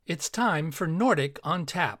It's time for Nordic on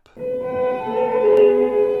Tap.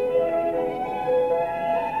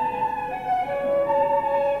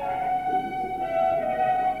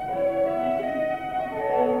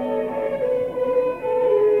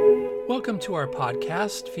 Welcome to our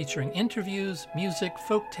podcast featuring interviews, music,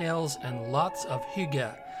 folk tales, and lots of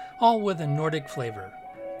hygge, all with a Nordic flavor.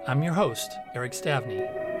 I'm your host, Eric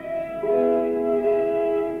Stavney.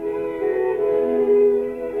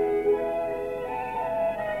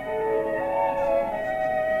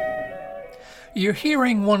 You're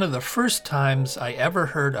hearing one of the first times I ever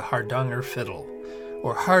heard a Hardanger fiddle,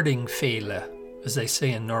 or hardingfele, as they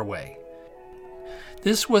say in Norway.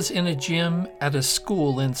 This was in a gym at a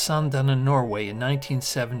school in Sandane, Norway in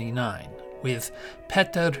 1979, with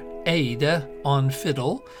Petter Eide on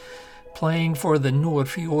fiddle, playing for the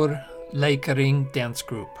Nordfjord Leikering dance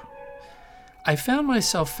group. I found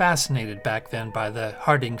myself fascinated back then by the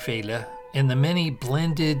hardingfele and the many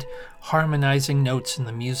blended, harmonizing notes in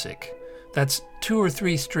the music. That's 2 or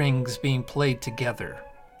 3 strings being played together.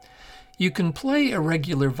 You can play a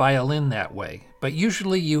regular violin that way, but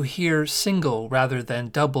usually you hear single rather than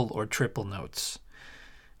double or triple notes.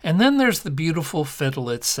 And then there's the beautiful fiddle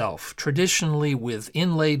itself, traditionally with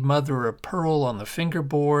inlaid mother of pearl on the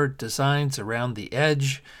fingerboard, designs around the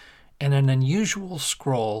edge, and an unusual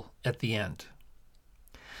scroll at the end.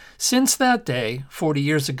 Since that day, 40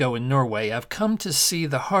 years ago in Norway, I've come to see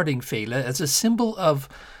the hardingfele as a symbol of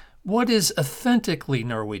what is authentically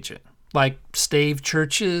Norwegian, like stave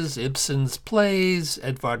churches, Ibsen's plays,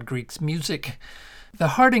 Edvard Grieg's music. The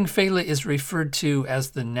hardingfele is referred to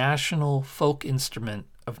as the national folk instrument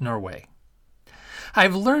of Norway.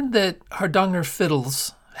 I've learned that Hardanger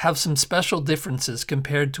fiddles have some special differences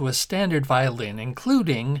compared to a standard violin,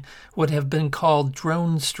 including what have been called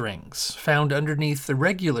drone strings, found underneath the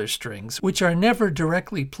regular strings, which are never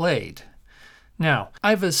directly played. Now,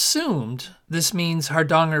 I've assumed this means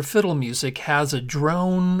Hardanger fiddle music has a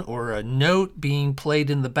drone or a note being played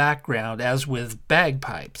in the background, as with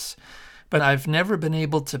bagpipes, but I've never been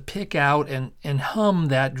able to pick out and hum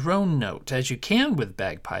that drone note, as you can with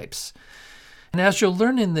bagpipes. And as you'll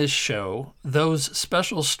learn in this show, those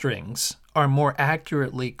special strings are more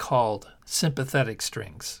accurately called sympathetic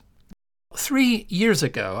strings. 3 years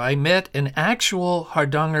ago, I met an actual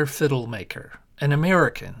Hardanger fiddle maker, an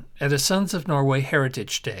American, at a Sons of Norway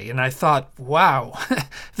Heritage Day, and I thought, wow,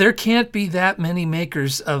 there can't be that many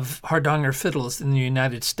makers of Hardanger fiddles in the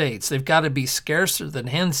United States. They've got to be scarcer than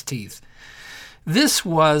hen's teeth. This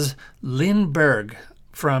was Lynn Berg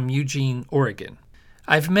from Eugene, Oregon.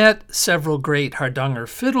 I've met several great Hardanger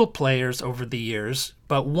fiddle players over the years,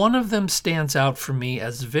 but one of them stands out for me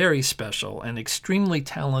as very special and extremely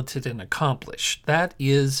talented and accomplished. That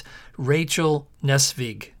is Rachel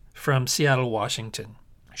Nesvig from Seattle, Washington.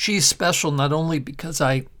 She's special not only because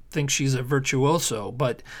I think she's a virtuoso,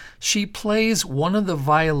 but she plays one of the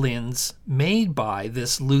violins made by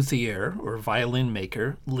this luthier or violin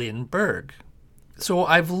maker, Lynn Berg. So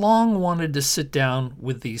I've long wanted to sit down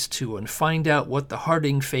with these two and find out what the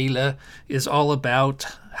hardingfele is all about,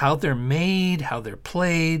 how they're made, how they're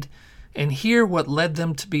played, and hear what led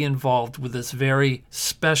them to be involved with this very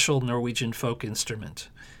special Norwegian folk instrument.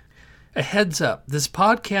 A heads up, this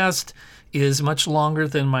podcast is much longer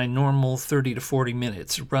than my normal 30 to 40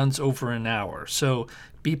 minutes. It runs over an hour, so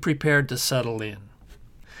be prepared to settle in.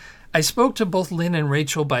 I spoke to both Lynn and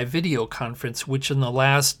Rachel by video conference, which in the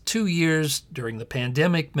last 2 years during the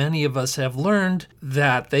pandemic, many of us have learned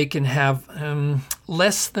that they can have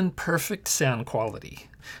less than perfect sound quality.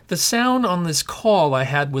 The sound on this call I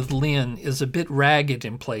had with Lynn is a bit ragged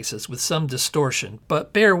in places with some distortion,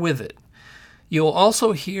 but bear with it. You'll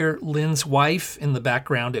also hear Lynn's wife in the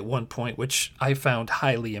background at one point, which I found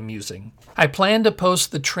highly amusing. I plan to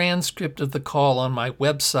post the transcript of the call on my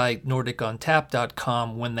website,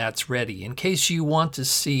 nordicontap.com, when that's ready, in case you want to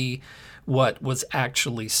see what was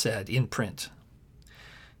actually said in print.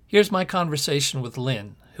 Here's my conversation with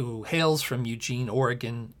Lynn, who hails from Eugene,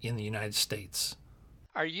 Oregon, in the United States.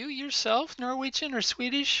 Are you yourself Norwegian or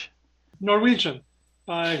Swedish? Norwegian,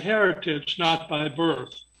 by heritage, not by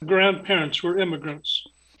birth. Grandparents were immigrants.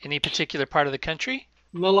 Any particular part of the country?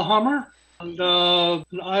 Lillehammer and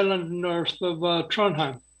an island north of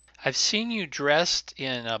Trondheim. I've seen you dressed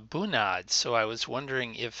in a bunad, so I was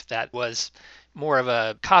wondering if that was more of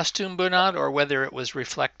a costume bunad or whether it was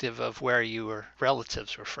reflective of where your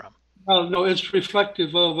relatives were from. No, it's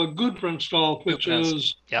reflective of a Gudbrandsdal, which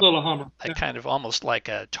is Lillehammer. Kind of almost like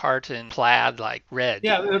a tartan plaid, like red.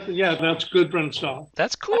 Yeah, that's Gudbrandsdal.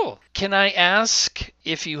 That's cool. Can I ask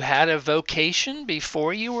if you had a vocation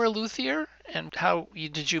before you were a luthier, and how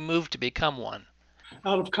did you move to become one?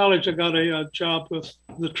 out of college, I got a job with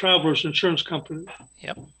the Travelers Insurance Company.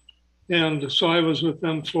 Yep. And so I was with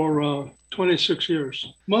them for 26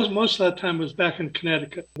 years. Most of that time was back in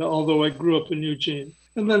Connecticut, although I grew up in Eugene.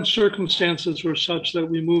 And then circumstances were such that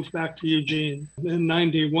we moved back to Eugene in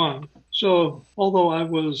 91. So although I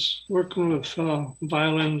was working with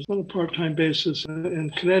violins on a part-time basis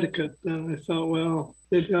in Connecticut, then I thought, well,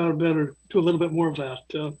 maybe I better do a little bit more of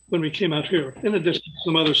that when we came out here, in addition to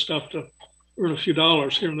some other stuff to earn a few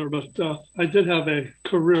dollars here and there. But I did have a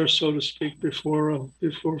career, so to speak, before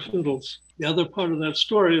fiddles. The other part of that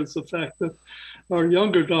story is the fact that our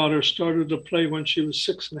younger daughter started to play when she was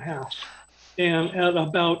 6.5. And at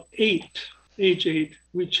about age 8,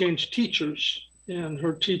 we changed teachers. And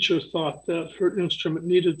her teacher thought that her instrument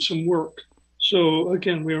needed some work. So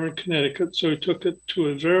again, we were in Connecticut, so we took it to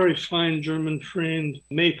a very fine German-trained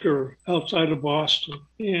maker outside of Boston.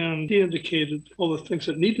 And he indicated all the things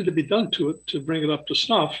that needed to be done to it to bring it up to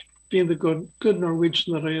snuff. Being the good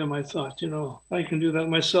Norwegian that I am, I thought, I can do that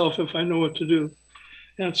myself if I know what to do.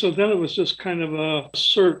 And so then it was just kind of a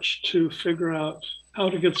search to figure out how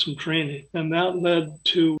to get some training. And that led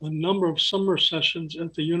to a number of summer sessions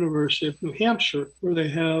at the University of New Hampshire, where they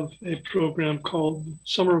have a program called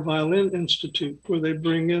Summer Violin Institute, where they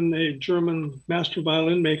bring in a German master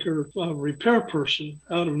violin maker, repair person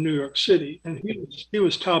out of New York City. And he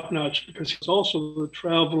was top-notch because he was also the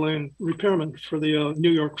traveling repairman for the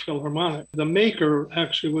New York Philharmonic. The maker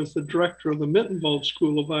actually was the director of the Mittenwald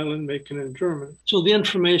School of Violin Making in Germany. So the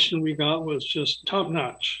information we got was just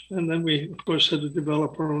top-notch. And then we, of course, had to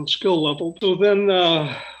develop our own skill level. So then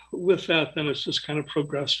with that, then it's just kind of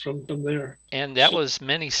progressed from there. And that was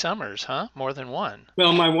many summers, huh? More than one.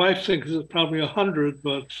 Well, my wife thinks it's probably 100,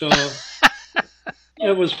 but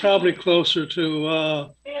it was probably closer to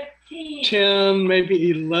 10,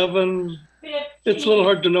 maybe 11. 15. It's a little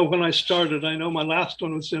hard to know when I started. I know my last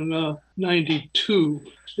one was in 92.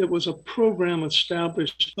 It was a program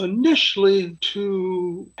established initially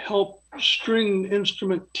to help string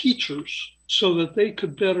instrument teachers so that they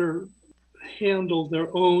could better handle their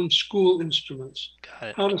own school instruments. Got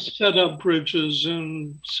it. How to set up bridges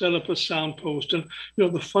and set up a sound post and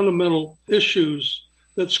the fundamental issues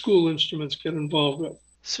that school instruments get involved with.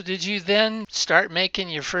 So did you then start making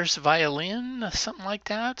your first violin, something like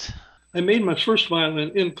that? I made my first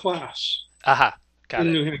violin in class. Aha, got in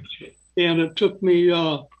it. New Hampshire. And it took me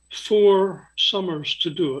 4 summers to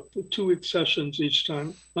do it, 2-week sessions each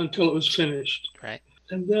time until it was finished. Right.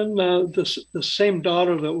 And then the same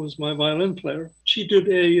daughter that was my violin player, she did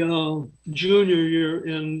a junior year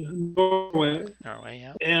in Norway. Norway,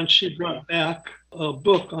 yeah. And she brought back a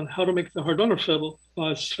book on how to make the Hardanger fiddle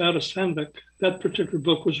by Sverre Sandvik. That particular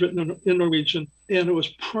book was written in Norwegian, and it was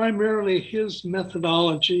primarily his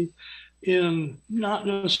methodology in not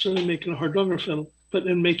necessarily making a Hardanger fiddle, but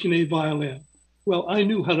in making a violin. Well, I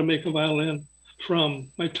knew how to make a violin from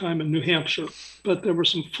my time in New Hampshire, but there were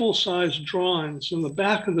some full-size drawings in the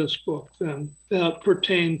back of this book then that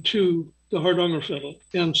pertained to the Hardanger fiddle.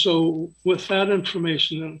 And so with that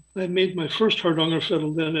information, I made my first Hardanger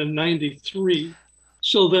fiddle then in 93.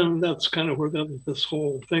 So then that's kind of where this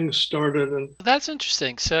whole thing started. And that's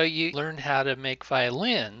interesting. So you learned how to make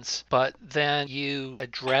violins, but then you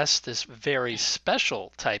addressed this very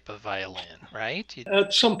special type of violin, right?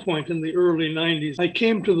 At some point in the early 90s, I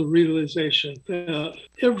came to the realization that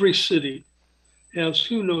every city has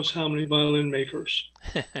who knows how many violin makers.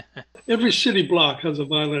 Every city block has a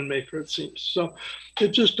violin maker, it seems. So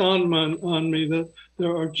it just dawned on me that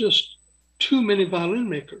there are just too many violin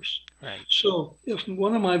makers. Right. So if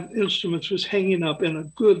one of my instruments was hanging up in a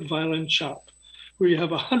good violin shop where you have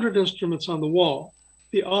 100 instruments on the wall,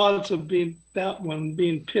 the odds of that one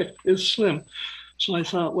being picked is slim. So I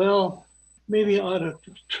thought, well, maybe I ought to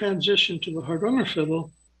transition to the Hardanger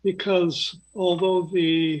fiddle, because although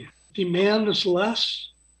the demand is less,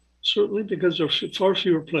 certainly because there are far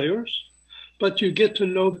fewer players, but you get to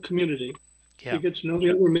know the community. Yeah. You get to know the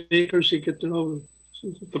other makers, you get to know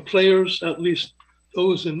the players, at least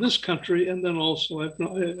those in this country, and then also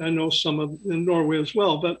I know some in Norway as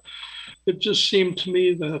well, but it just seemed to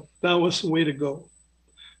me that was the way to go.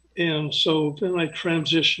 And so then I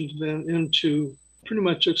transitioned then into pretty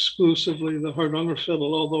much exclusively the Hardanger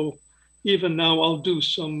fiddle, although even now I'll do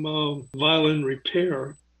some violin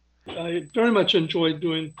repair. I very much enjoy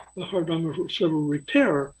doing the Hardanger fiddle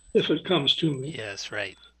repair if it comes to me. Yes,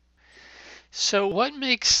 right. So what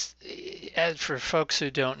makes, as for folks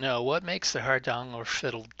who don't know, what makes the Hardanger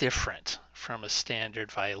fiddle different from a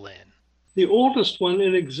standard violin? The oldest one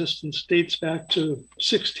in existence dates back to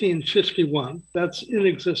 1651. That's in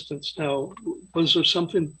existence now. Was there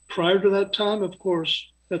something prior to that time? Of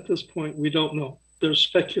course, at this point, we don't know. there's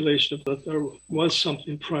speculation that there was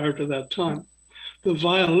something prior to that time. The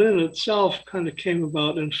violin itself kind of came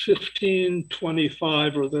about in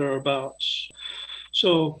 1525 or thereabouts.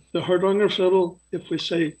 So the Hardanger fiddle, if we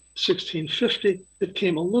say 1650, it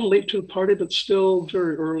came a little late to the party, but still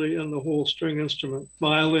very early in the whole string instrument,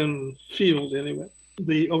 violin field anyway.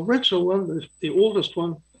 The original one, the oldest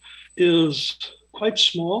one, is quite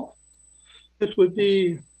small. It would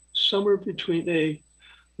be somewhere between a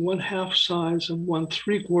 1/2 size and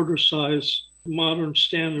 1/3 size modern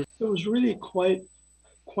standard. It was really quite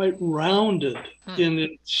rounded in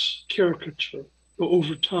its caricature. But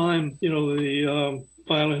over time, the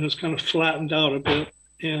violin has kind of flattened out a bit.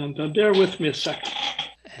 And bear with me a second.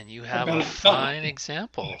 And you have a fine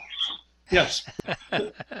example. Yes.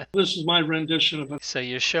 This is my rendition of it. So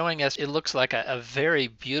you're showing us, it looks like a very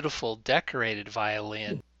beautiful decorated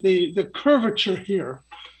violin. The curvature here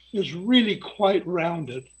is really quite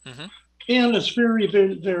rounded. Mm-hmm. And it's very,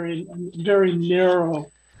 very, very, very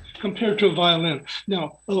narrow compared to a violin.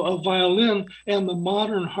 Now, a violin and the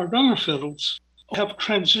modern Hardanger fiddles have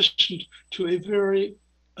transitioned to a very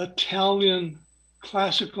Italian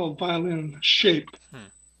classical violin shape,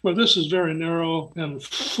 where this is very narrow and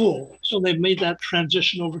full. So they've made that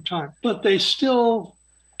transition over time. But they still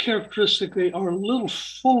characteristically are a little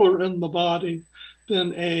fuller in the body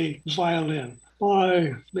than a violin,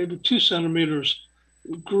 by maybe 2 centimeters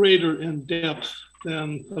greater in depth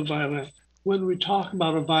than a violin. When we talk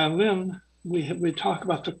about a violin, we talk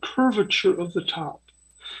about the curvature of the top.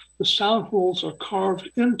 The sound holes are carved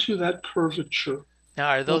into that curvature. Now,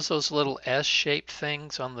 are those little S-shaped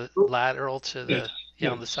things on the lateral to the,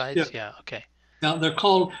 on the sides? Yes. Yeah, okay. Now, they're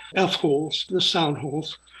called F-holes, the sound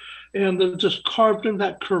holes, and they're just carved in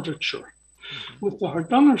that curvature. Mm-hmm. With the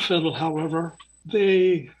Hardanger fiddle, however,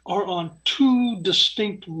 they are on 2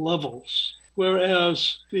 distinct levels,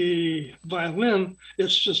 whereas the violin,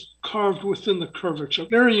 it's just carved within the curvature.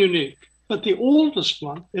 Very unique. But the oldest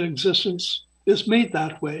one in existence is made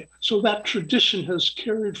that way. So that tradition has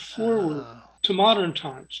carried forward to modern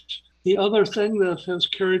times. The other thing that has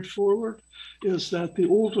carried forward is that the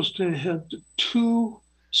oldest had 2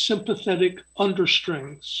 sympathetic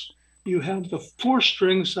understrings. You have the 4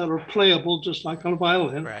 strings that are playable just like on a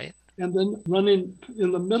violin. Right. And then running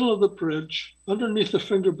in the middle of the bridge, underneath the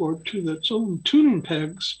fingerboard to its own tuning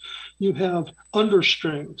pegs, you have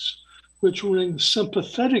understrings, which ring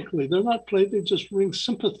sympathetically. They're not played, they just ring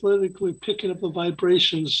sympathetically, picking up the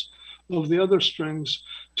vibrations of the other strings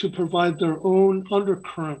to provide their own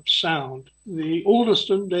undercurrent sound. The oldest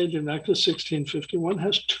one, dating back to 1651,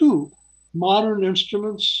 has 2. Modern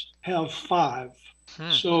instruments have 5.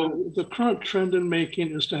 So the current trend in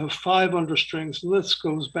making is to have 5 understrings. And this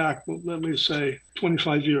goes back, let me say,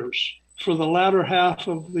 25 years. For the latter half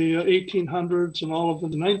of the 1800s and all of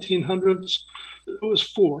the 1900s, it was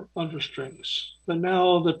 4 understrings. But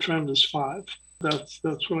now the trend is 5. That's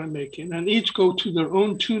what I'm making. And each go to their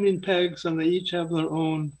own tuning pegs, and they each have their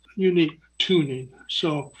own unique tuning.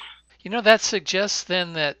 So, that suggests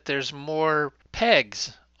then that there's more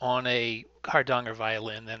pegs on a Hardanger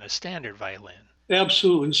violin than a standard violin.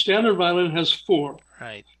 Absolutely. Standard violin has 4.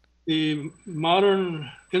 Right. The modern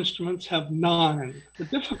instruments have 9. The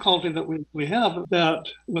difficulty that we have is that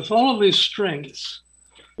with all of these strings,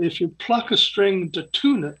 if you pluck a string to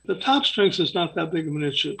tune it, the top strings is not that big of an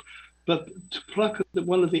issue. But to pluck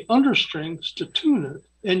one of the understrings to tune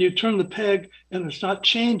it, and you turn the peg and it's not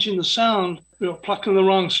changing the sound, you're plucking the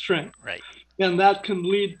wrong string. Right. And that can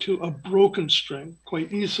lead to a broken string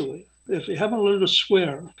quite easily. If you haven't learned to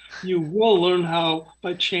swear, you will learn how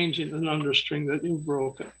by changing an understring that you've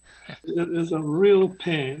broken. It is a real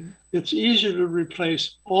pain. It's easier to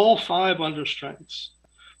replace all 5 understrings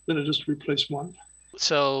than it is to replace 1.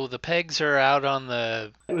 So the pegs are out on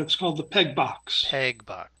it's called the peg box. Peg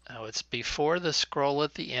box. Now it's before the scroll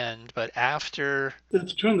at the end, but after.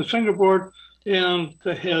 It's between the fingerboard and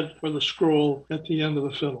the head or the scroll at the end of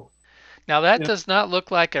the fiddle. Now that does not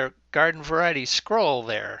look like a garden variety scroll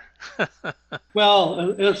there.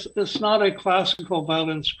 Well, it's not a classical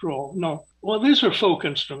violin scroll. No. Well, these are folk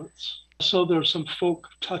instruments. So there's some folk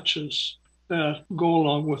touches that go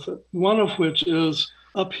along with it. One of which is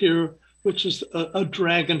up here, which is a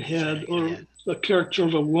dragon head or the character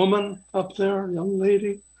of a woman up there, a young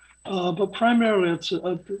lady. But primarily it's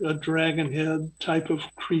a dragon head type of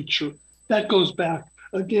creature. That goes back,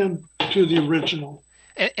 again, to the original.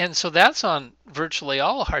 And so that's on virtually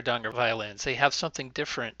all Hardanger violins. They have something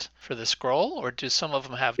different for the scroll, or do some of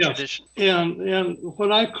them have tradition? And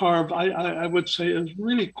what I carve, I would say is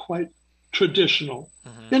really quite traditional.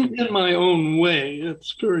 Mm-hmm. In my own way,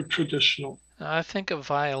 it's very traditional. Now, I think of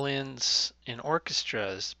violins in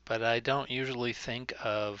orchestras, but I don't usually think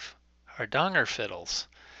of Hardanger fiddles,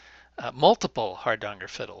 multiple Hardanger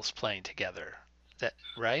fiddles playing together. That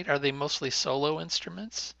right? Are they mostly solo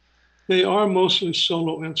instruments? They are mostly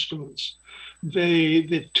solo instruments.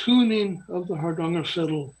 The tuning of the Hardanger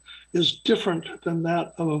fiddle is different than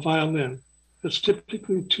that of a violin. It's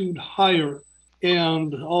typically tuned higher.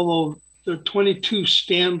 And although there are 22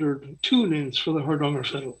 standard tunings for the Hardanger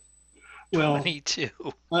fiddle, well, 22.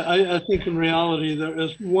 I think in reality there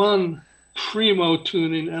is one primo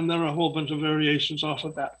tuning and there are a whole bunch of variations off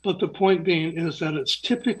of that. But the point being is that it's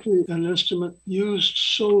typically an instrument used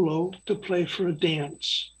solo to play for a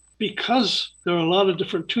dance. Because there are a lot of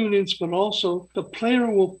different tunings, but also the player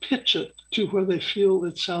will pitch it to where they feel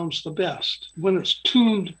it sounds the best. When it's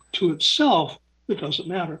tuned to itself, it doesn't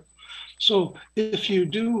matter. So if you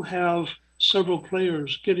do have several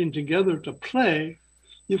players getting together to play,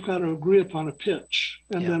 you've got to agree upon a pitch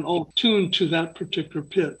and then all tune to that particular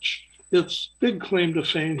pitch. Its big claim to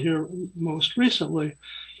fame here most recently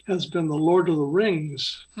has been the Lord of the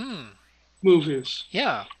Rings movies.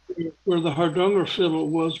 Yeah. Where the Hardanger fiddle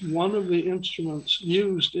was one of the instruments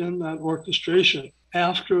used in that orchestration.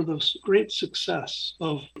 After the great success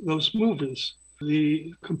of those movies,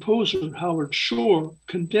 the composer Howard Shore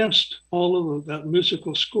condensed all of that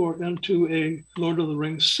musical score into a Lord of the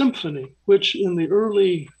Rings symphony, which in the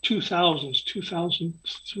early 2000s,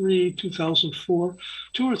 2003, 2004,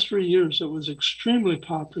 2 or 3 years, it was extremely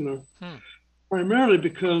popular. Primarily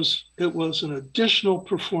because it was an additional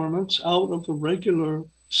performance out of the regular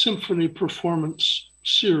symphony performance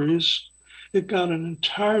series. It got an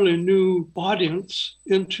entirely new audience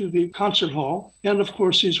into the concert hall. And of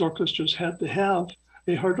course, these orchestras had to have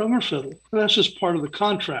a Hardanger fiddle. And that's just part of the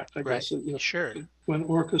contract, I guess. Sure. When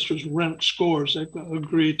orchestras rent scores, they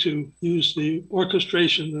agree to use the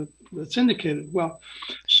orchestration that's indicated. Well,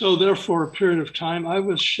 so there for a period of time, I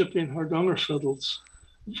was shipping Hardanger fiddles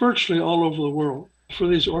virtually all over the world for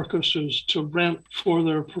these orchestras to rent for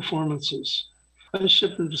their performances. I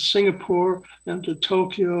shipped them to Singapore and to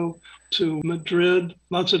Tokyo, to Madrid,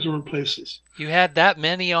 lots of different places. You had that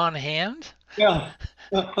many on hand? Yeah,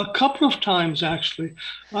 a couple of times actually,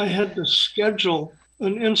 I had to schedule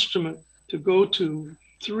an instrument to go to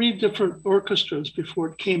 3 different orchestras before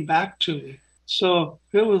it came back to me. So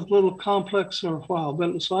it was a little complex for a while,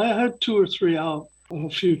 but so I had 2 or 3 out a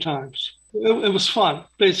few times. It was fun.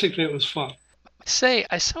 Basically, it was fun. Say,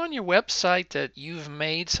 I saw on your website that you've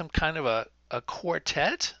made some kind of a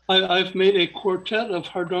quartet? I've made a quartet of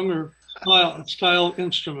Hardanger style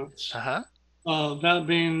instruments. That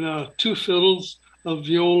being 2 fiddles, a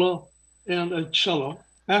viola, and a cello.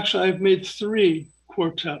 Actually, I've made 3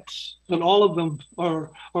 quartets, but all of them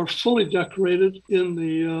are fully decorated in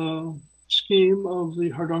the scheme of the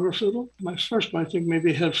Hardanger fiddle. My first one, I think,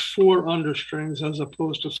 maybe had 4 understrings as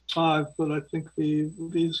opposed to 5, but I think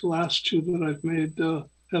these last 2 that I've made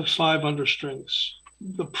have 5 understrings.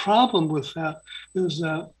 The problem with that is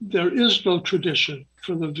that there is no tradition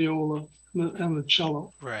for the viola and the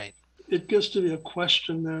cello. Right. It gets to be a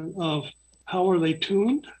question then of how are they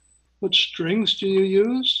tuned? What strings do you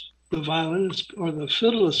use? The violin or the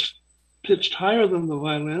fiddle is pitched higher than the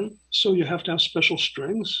violin, so you have to have special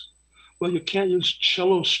strings. Well, you can't use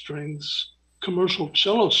cello strings, commercial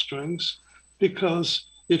cello strings, because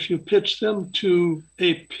if you pitch them to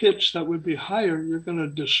a pitch that would be higher, you're going to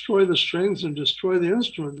destroy the strings and destroy the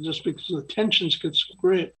instrument just because the tensions get so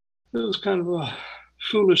great. It was kind of a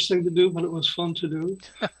foolish thing to do, but it was fun to do.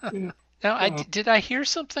 Yeah. Now, did I hear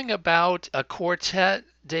something about a quartet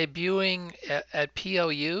debuting at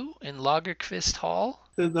POU in Lagerquist Hall?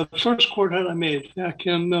 The first quartet I made back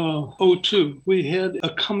in 2002, we had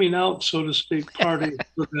a coming out, so to speak, party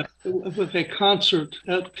with a concert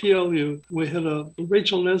at PLU. We had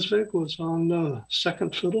Rachel Nesvig was on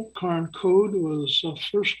second fiddle. Karen Code was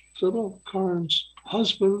first fiddle. Karen's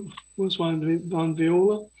husband was on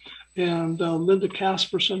viola. And Linda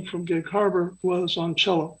Casperson from Gig Harbor was on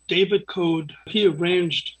cello. David Code, he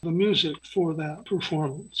arranged the music for that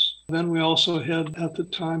performance. Then we also had, at the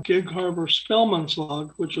time, Gig Harbor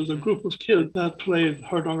Spelmanslag, which was a group of kids that played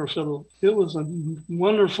Hardanger fiddle. It was a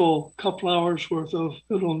wonderful couple hours worth of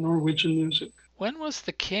fiddle Norwegian music. When was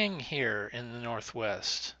the king here in the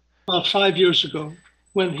Northwest? About 5 years ago.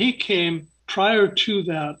 When he came, prior to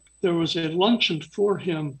that, there was a luncheon for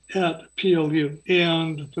him at PLU,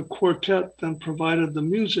 and the quartet then provided the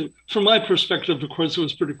music. From my perspective, of course, it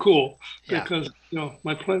was pretty cool because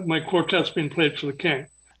my quartet's being played for the king.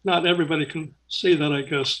 Not everybody can say that, I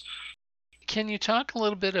guess. Can you talk a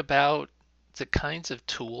little bit about the kinds of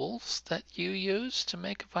tools that you use to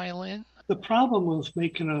make a violin? The problem with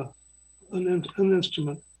making an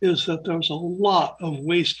instrument is that there's a lot of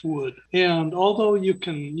waste wood. And although you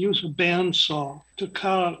can use a bandsaw to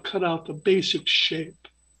cut out the basic shape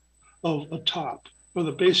of a top or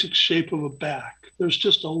the basic shape of a back, there's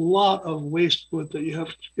just a lot of waste wood that you have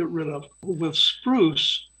to get rid of. With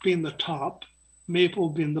spruce being the top, maple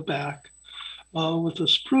being the back, with the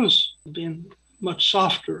spruce being much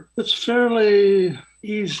softer, it's fairly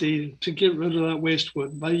easy to get rid of that waste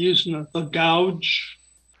wood by using a gouge,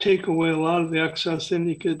 take away a lot of the excess. Then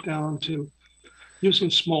you get down to using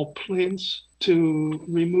small planes to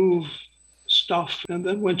remove stuff. And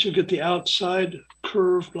then once you get the outside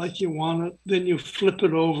curved like you want it, then you flip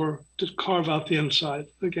it over to carve out the inside.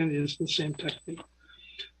 Again, it's the same technique.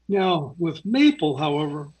 Now, with maple,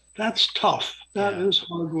 however, that's tough. That is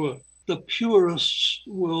hardwood. The purists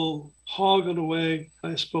will hog it away,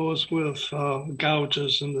 I suppose, with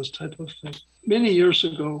gouges and this type of thing. Many years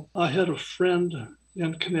ago, I had a friend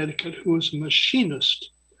in Connecticut who was a machinist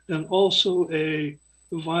and also a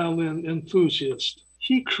violin enthusiast.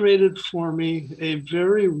 He created for me a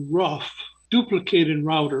very rough duplicating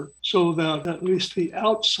router so that at least the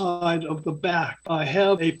outside of the back, I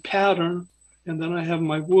have a pattern, and then I have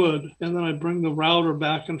my wood, and then I bring the router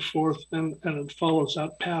back and forth, and it follows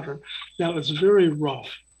that pattern. Now, it's very rough.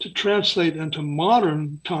 To translate into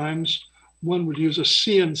modern times, one would use a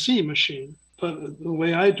CNC machine. But the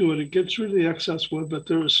way I do it, it gets rid of the excess wood, but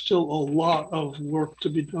there is still a lot of work to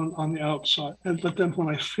be done on the outside. But then when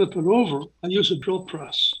I flip it over, I use a drill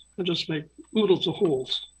press and just make oodles of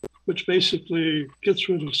holes, which basically gets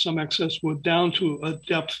rid of some excess wood down to a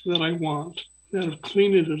depth that I want, and of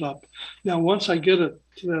cleaning it up. Now, once I get it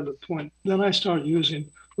to that point, then I start using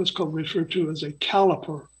what's referred to as a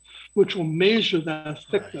caliper, which will measure that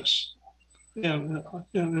thickness. And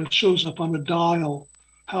it shows up on the dial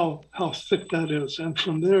how thick that is. And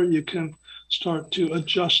from there, you can start to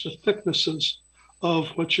adjust the thicknesses of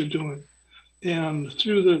what you're doing. And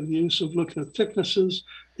through the use of looking at thicknesses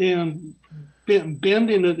and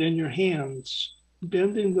bending it in your hands,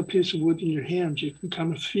 bending the piece of wood in your hands, you can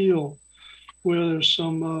kind of feel where there's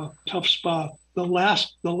some tough spot. The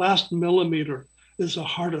last millimeter is the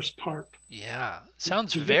hardest part. Yeah,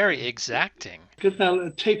 sounds very exacting. Get that,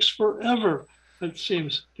 it takes forever, it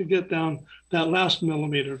seems, to get down that last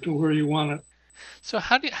millimeter to where you want it. So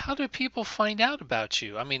how do people find out about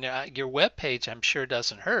you? I mean, your webpage, I'm sure,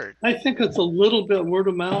 doesn't hurt. I think it's a little bit word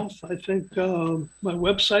of mouth. I think my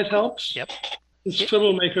website helps. Yep. It's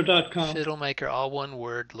fiddlemaker.com. Fiddlemaker, all one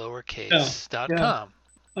word, lowercase, .com.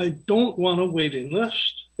 I don't want a waiting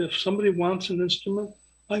list. If somebody wants an instrument,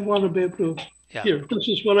 I want to be able to, here, this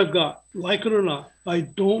is what I've got, like it or not. I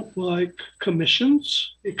don't like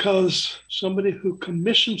commissions because somebody who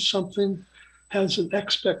commissions something has an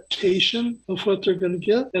expectation of what they're going to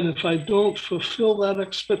get. And if I don't fulfill that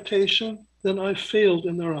expectation, then I failed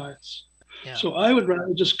in their eyes. Yeah. So I would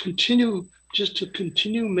rather just continue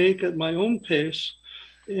make at my own pace.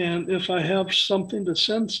 And if I have something to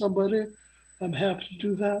send somebody, I'm happy to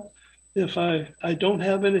do that. If I don't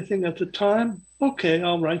have anything at the time, okay,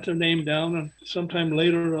 I'll write their name down, and sometime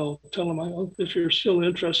later I'll tell them, if you're still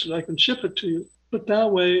interested, I can ship it to you. But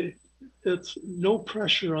that way, it's no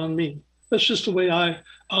pressure on me. That's just the way I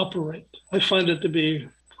operate. I find it to be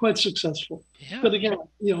quite successful. Yeah. But again,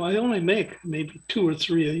 I only make maybe 2 or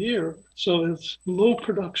 3 a year, so it's low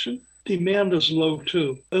production. Demand is low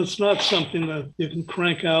too. It's not something that you can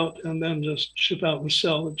crank out and then just ship out and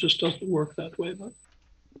sell. It just doesn't work that way. But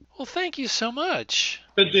well, thank you so much.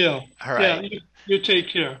 Good deal. All right. Yeah, you take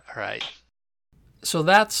care. All right. So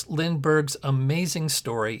that's Lindberg's amazing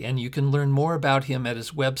story, and you can learn more about him at his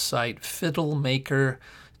website,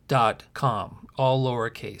 fiddlemaker.com, all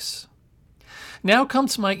lowercase. Now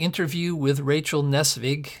comes my interview with Rachel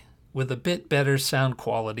Nesvig with a bit better sound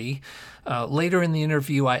quality. Later in the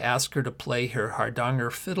interview, I asked her to play her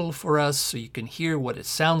Hardanger fiddle for us so you can hear what it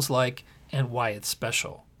sounds like and why it's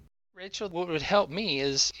special. Rachel, what would help me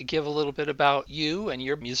is give a little bit about you and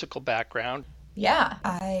your musical background. Yeah,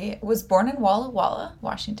 I was born in Walla Walla,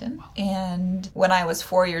 Washington, and when I was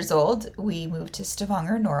 4 years old, we moved to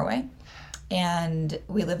Stavanger, Norway, and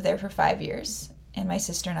we lived there for 5 years. And my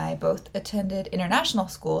sister and I both attended international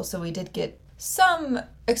school, so we did get some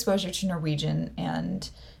exposure to Norwegian, and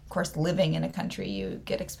of course, living in a country, you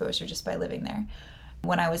get exposure just by living there.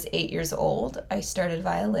 When I was 8 years old, I started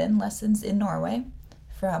violin lessons in Norway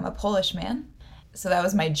from a Polish man. So that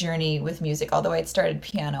was my journey with music, although I had started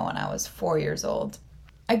piano when I was 4 years old.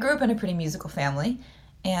 I grew up in a pretty musical family,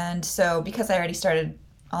 and so because I already started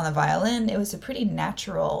on the violin, it was a pretty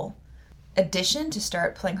natural addition to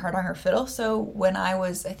start playing Hardanger fiddle. So when I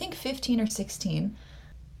was, I think, 15 or 16,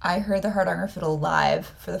 I heard the Hardanger Fiddle live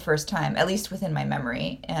for the first time, at least within my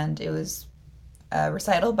memory, and it was a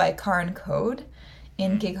recital by Karen Code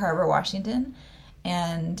in Gig Harbor, Washington.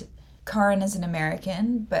 And Karen is an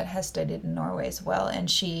American, but has studied in Norway as well. And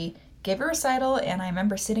she gave a recital, and I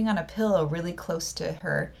remember sitting on a pillow really close to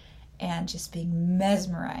her and just being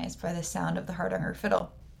mesmerized by the sound of the Hardanger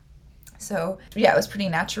Fiddle. So, yeah, it was pretty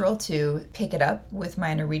natural to pick it up with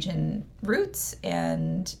my Norwegian roots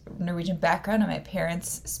and Norwegian background, and my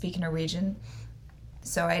parents speak Norwegian.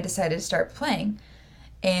 So I decided to start playing.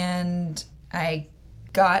 And I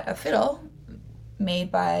got a fiddle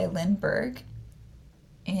made by Lynn Berg,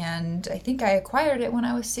 and I think I acquired it when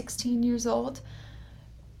I was 16 years old,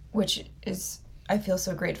 which is, I feel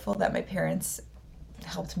so grateful that my parents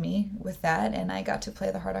helped me with that, and I got to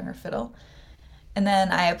play the Hardanger Fiddle. And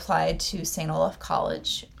then I applied to St. Olaf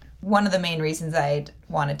College. One of the main reasons I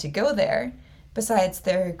wanted to go there, besides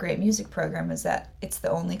their great music program, is that it's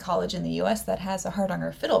the only college in the U.S. that has a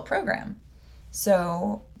Hardanger Fiddle program.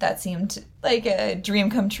 So that seemed like a dream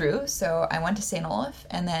come true. So I went to St. Olaf,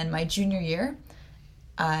 and then my junior year,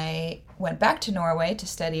 I went back to Norway to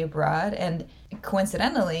study abroad, and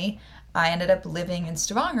coincidentally, I ended up living in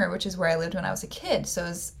Stavanger, which is where I lived when I was a kid. So it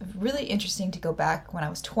was really interesting to go back when I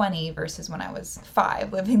was 20 versus when I was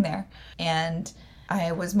 5 living there. And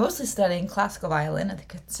I was mostly studying classical violin at the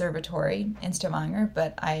conservatory in Stavanger,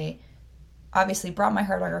 but I obviously brought my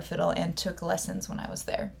Hardanger Fiddle and took lessons when I was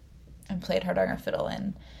there and played Hardanger Fiddle.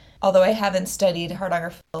 And although I haven't studied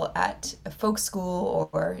Hardanger Fiddle at a folk school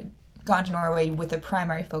or gone to Norway with a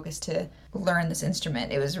primary focus to learn this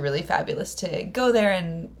instrument, it was really fabulous to go there,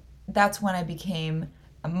 and that's when I became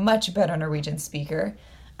a much better Norwegian speaker.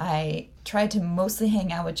 I tried to mostly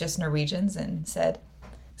hang out with just Norwegians and said,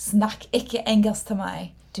 "Snakk ikke engelsk til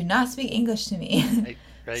meg." Do not speak English to me.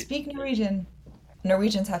 Right. Speak Norwegian.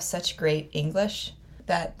 Norwegians have such great English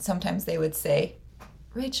that sometimes they would say,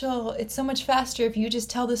 "Rachel, it's so much faster if you just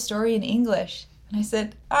tell the story in English." And I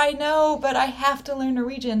said, "I know, but I have to learn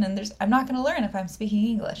Norwegian, and I'm not going to learn if I'm speaking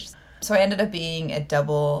English." So I ended up being a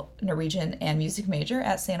double Norwegian and music major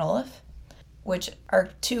at St. Olaf, which are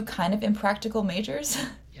two kind of impractical majors.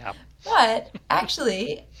 Yeah. But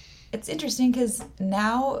actually, it's interesting because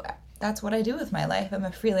now that's what I do with my life. I'm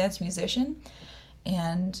a freelance musician,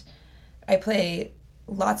 and I play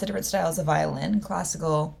lots of different styles of violin: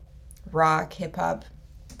 classical, rock, hip-hop,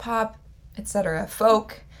 pop, etc.,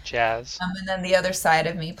 folk, jazz. And then the other side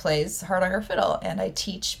of me plays Hardanger Fiddle, and I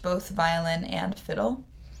teach both violin and fiddle.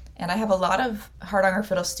 And I have a lot of Hardanger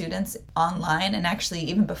Fiddle students online, and actually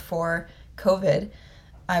even before COVID,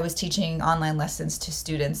 I was teaching online lessons to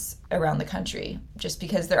students around the country, just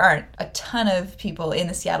because there aren't a ton of people in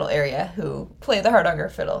the Seattle area who play the Hardanger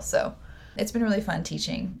Fiddle. So it's been really fun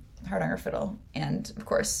teaching Hardanger Fiddle and, of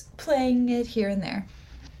course, playing it here and there.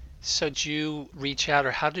 So did you reach out,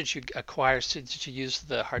 or how did you acquire, did you use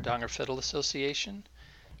the Hardanger Fiddle Association?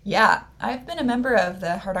 Yeah, I've been a member of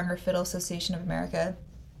the Hardanger Fiddle Association of America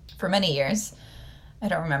for many years. I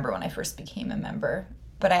don't remember when I first became a member,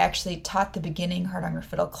 but I actually taught the beginning Hardanger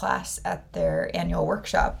Fiddle class at their annual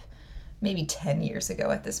workshop maybe 10 years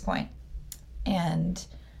ago at this point. And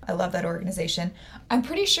I love that organization. I'm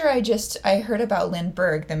pretty sure I heard about Lynn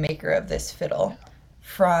Berg, the maker of this fiddle,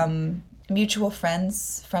 from mutual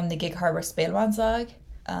friends from the Gig Harbor Spelmannslag,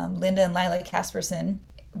 Linda and Lila Casperson.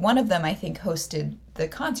 One of them, I think, hosted the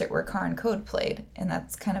concert where Karen Code played, and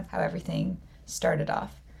that's kind of how everything started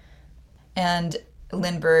off. And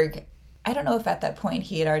Lynn Berg, I don't know if at that point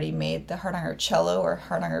he had already made the Hardanger cello or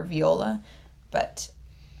Hardanger viola, but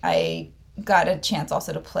I got a chance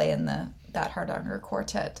also to play in that Hardanger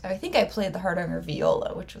quartet. I think I played the Hardanger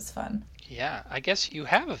viola, which was fun. Yeah, I guess you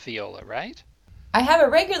have a viola, right? I have a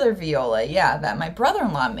regular viola, yeah, that my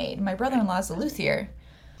brother-in-law made. My brother-in-law is a luthier,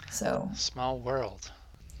 so... Small world.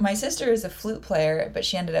 My sister is a flute player, but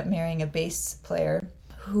she ended up marrying a bass player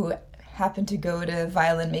who happened to go to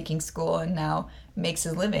violin making school and now makes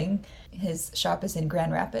his living. His shop is in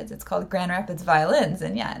Grand Rapids. It's called Grand Rapids Violins,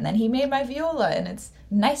 and then he made my viola, and it's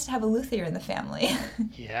nice to have a luthier in the family.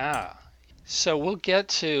 Yeah. So we'll get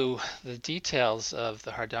to the details of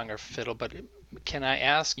the Hardanger Fiddle, but can I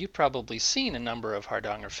ask, you've probably seen a number of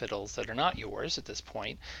Hardanger Fiddles that are not yours at this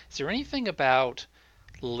point. Is there anything about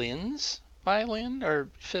Lynn's violin or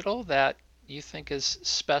fiddle that you think is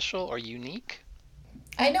special or unique?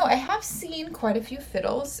 I know, I have seen quite a few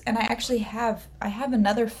fiddles, and I actually have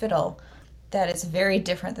another fiddle that is very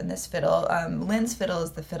different than this fiddle. Lynn's fiddle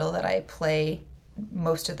is the fiddle that I play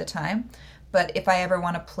most of the time, but if I ever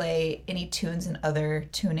want to play any tunes in other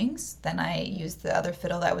tunings, then I use the other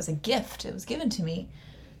fiddle that was a gift. It was given to me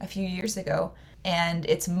a few years ago, and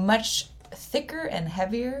it's much thicker and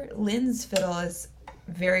heavier. Lynn's fiddle is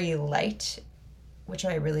very light, which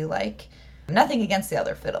I really like. Nothing against the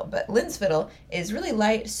other fiddle, but Lynn's fiddle is really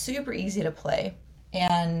light, super easy to play,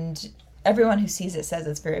 and everyone who sees it says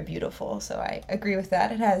it's very beautiful, so I agree with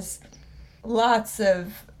that. It has lots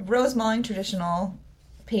of rose mawing, traditional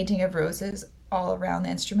painting of roses all around the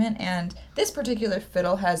instrument, and this particular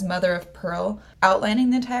fiddle has mother of pearl outlining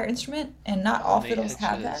the entire instrument, and not all fiddles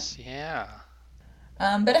have that. Yeah.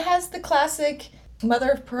 But it has the classic mother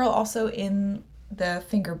of pearl also in the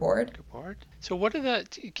fingerboard. So what are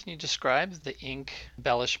can you describe the ink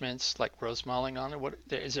embellishments like rose mawing on it? What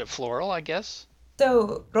is it, floral, I guess?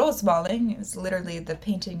 So rose mawing is literally the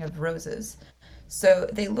painting of roses. So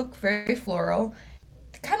they look very floral.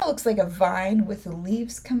 It kind of looks like a vine with the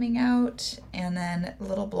leaves coming out and then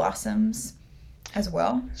little blossoms as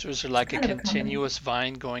well. So is there like a continuous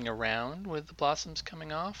vine going around with the blossoms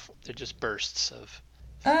coming off? They're just bursts of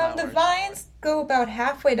flowers. The vines go about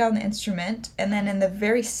halfway down the instrument, and then in the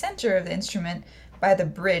very center of the instrument by the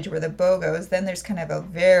bridge where the bow goes, then there's kind of a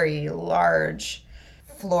very large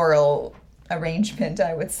floral arrangement,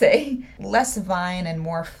 I would say. Less vine and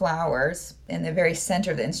more flowers in the very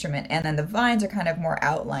center of the instrument, and then the vines are kind of more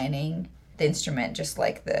outlining the instrument, just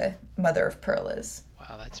like the mother of pearl is.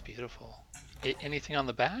 Wow, that's beautiful. Anything on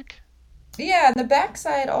the back? Yeah, the back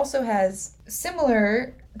side also has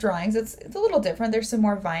similar drawings. It's a little different. There's some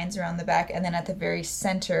more vines around the back, and then at the very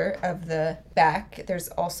center of the back, there's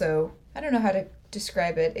also, I don't know how to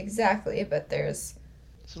describe it exactly, but there's...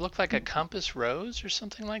 Does it look like a compass rose or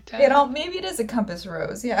something like that? Maybe it is a compass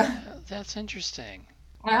rose, yeah. That's interesting.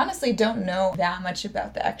 I honestly don't know that much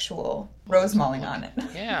about the actual rose mawing on it.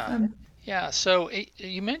 Yeah. Yeah, so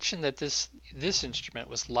you mentioned that this instrument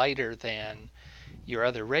was lighter than your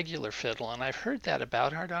other regular fiddle, and I've heard that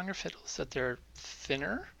about Hardanger fiddles, that they're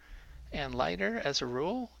thinner and lighter as a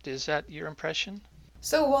rule. Is that your impression?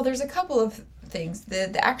 So, well, there's a couple of things.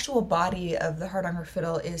 The actual body of the Hardanger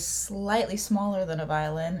fiddle is slightly smaller than a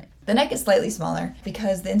violin. The neck is slightly smaller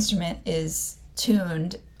because the instrument is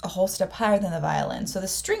tuned a whole step higher than the violin. So the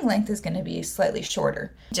string length is going to be slightly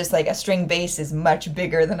shorter. Just like a string bass is much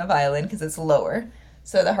bigger than a violin because it's lower.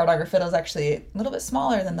 So the Hardanger fiddle is actually a little bit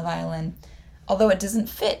smaller than the violin, although it doesn't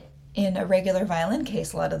fit in a regular violin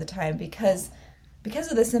case a lot of the time because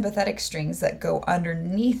of the sympathetic strings that go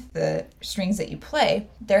underneath the strings that you play.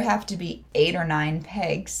 There have to be 8 or 9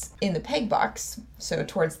 pegs in the peg box, so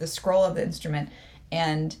towards the scroll of the instrument,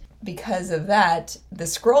 and because of that, the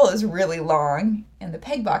scroll is really long and the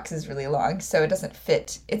peg box is really long, so it doesn't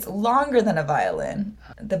fit. It's longer than a violin.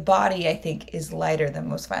 The body, I think, is lighter than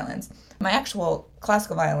most violins. My actual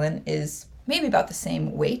classical violin is maybe about the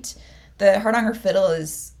same weight. The Hardanger fiddle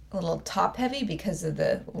is a little top heavy because of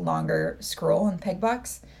the longer scroll and peg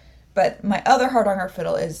box, but my other Hardanger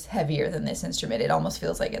fiddle is heavier than this instrument. It almost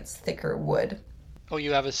feels like it's thicker wood. Oh,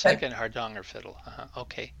 you have a second Hardanger fiddle.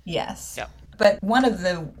 Okay. Yes. Yeah. But one of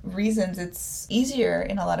the reasons it's easier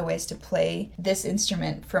in a lot of ways to play this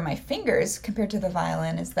instrument for my fingers compared to the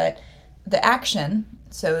violin is that the action,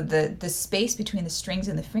 so the space between the strings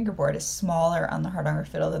and the fingerboard, is smaller on the Hardanger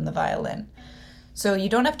fiddle than the violin. So you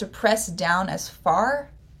don't have to press down as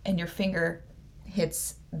far and your finger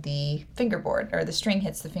hits the fingerboard, or the string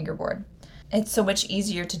hits the fingerboard. It's so much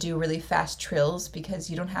easier to do really fast trills because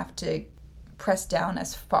you don't have to press down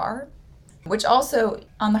as far. Which also,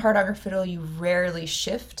 on the Hardanger fiddle, you rarely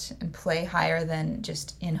shift and play higher than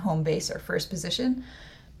just in home bass or first position.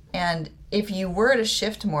 And if you were to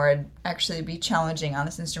shift more, it'd actually be challenging on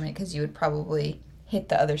this instrument because you would probably hit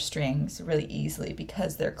the other strings really easily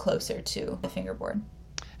because they're closer to the fingerboard.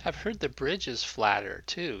 I've heard the bridge is flatter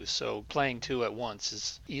too, so playing 2 at once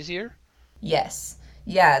is easier? Yes.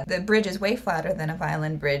 Yeah, the bridge is way flatter than a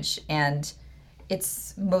violin bridge, and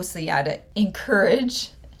it's mostly, to encourage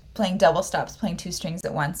playing double stops, playing 2 strings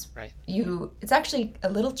at once. Right. It's actually a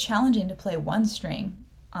little challenging to play 1 string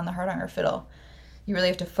on the Hardanger fiddle. You really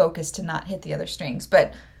have to focus to not hit the other strings.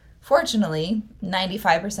 But fortunately,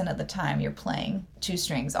 95% of the time you're playing 2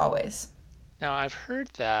 strings always. Now, I've heard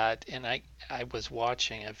that, and I was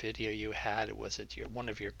watching a video you had. It was one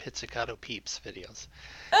of your Pizzicato Peeps videos.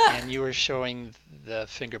 And you were showing the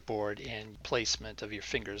fingerboard and placement of your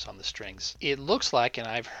fingers on the strings. It looks like, and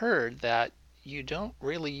I've heard, that you don't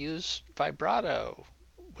really use vibrato,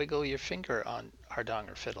 wiggle your finger on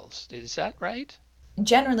Hardanger fiddles. Is that right?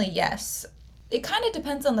 Generally, yes. It kind of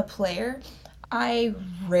depends on the player. I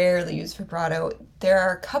rarely use vibrato. There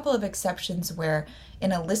are a couple of exceptions where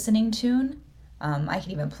in a listening tune, I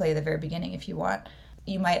can even play the very beginning if you want,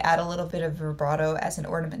 you might add a little bit of vibrato as an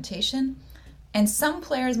ornamentation. And some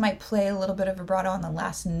players might play a little bit of vibrato on the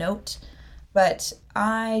last note. But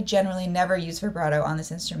I generally never use vibrato on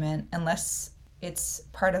this instrument unless it's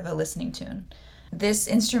part of a listening tune. This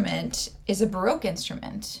instrument is a Baroque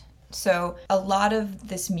instrument. So a lot of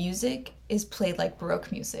this music is played like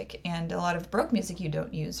Baroque music, and a lot of Baroque music you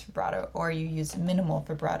don't use vibrato, or you use minimal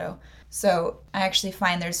vibrato. So I actually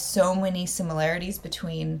find there's so many similarities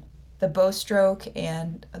between the bow stroke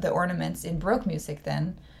and the ornaments in Baroque music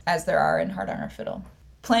then as there are in Hardanger fiddle.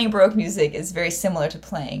 Playing Baroque music is very similar to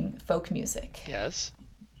playing folk music. Yes.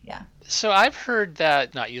 Yeah. So I've heard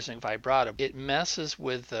that not using vibrato, it messes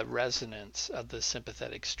with the resonance of the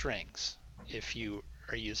sympathetic strings if you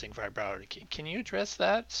are using vibrato. Can you address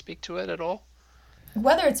that? Speak to it at all?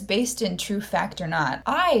 Whether it's based in true fact or not,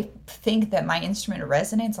 I think that my instrument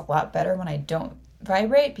resonates a lot better when I don't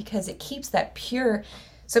vibrate because it keeps that pure.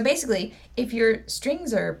 So basically, if your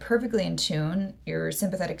strings are perfectly in tune, your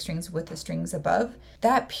sympathetic strings with the strings above,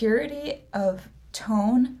 that purity of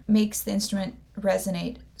tone makes the instrument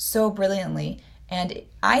resonate so brilliantly. And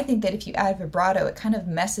I think that if you add vibrato, it kind of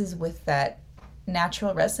messes with that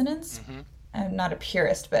natural resonance. Mm-hmm. I'm not a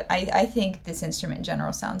purist, but I think this instrument in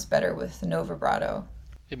general sounds better with no vibrato.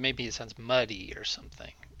 Maybe it sounds muddy or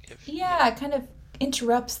something. It kind of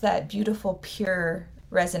interrupts that beautiful, pure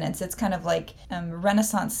resonance. It's kind of like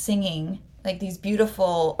Renaissance singing, like these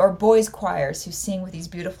beautiful, or boys' choirs who sing with these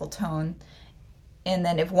beautiful tones. And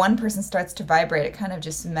then if one person starts to vibrate, it kind of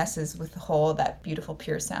just messes with the whole, that beautiful,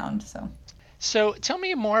 pure sound. So tell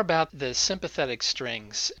me more about the sympathetic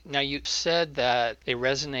strings. Now, you said that they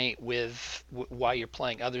resonate with while you're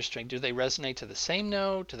playing other strings. Do they resonate to the same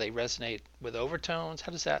note? Do they resonate with overtones?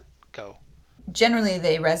 How does that go? Generally,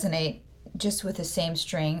 they resonate just with the same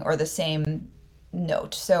string or the same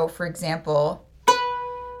note. So, for example,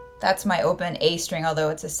 that's my open A string, although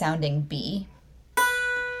it's a sounding B.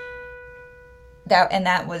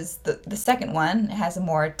 That was the second one. It has a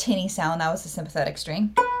more tinny sound. That was the sympathetic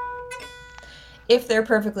string. If they're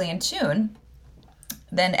perfectly in tune,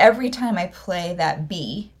 then every time I play that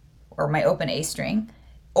B, or my open A string,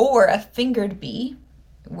 or a fingered B,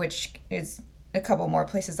 which is a couple more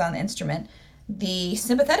places on the instrument, the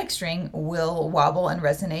sympathetic string will wobble and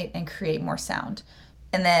resonate and create more sound.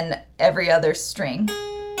 And then every other string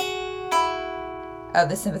of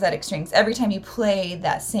the sympathetic strings, every time you play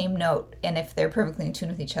that same note, and if they're perfectly in tune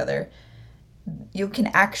with each other, you can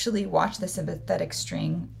actually watch the sympathetic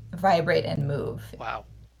string vibrate and move. Wow.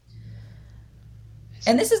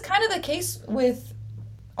 And this is kind of the case with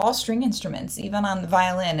all string instruments. Even on the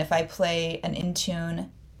violin, if I play an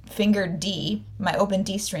in-tune fingered D, my open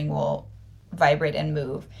D string will vibrate and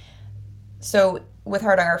move. So with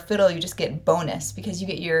Hardanger fiddle, you just get bonus because you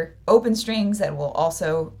get your open strings that will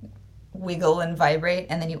also wiggle and vibrate,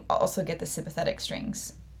 and then you also get the sympathetic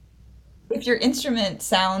strings. If your instrument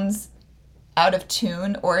sounds out of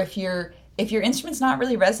tune, or if your instrument's not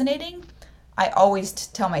really resonating, I always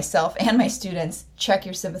tell myself and my students, check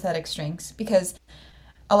your sympathetic strings, because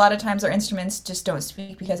a lot of times our instruments just don't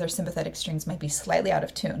speak because our sympathetic strings might be slightly out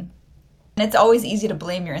of tune. And it's always easy to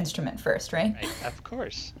blame your instrument first, right? Of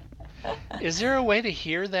course. Is there a way to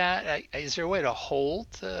hear that? Is there a way to hold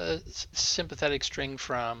the sympathetic string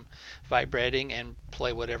from vibrating and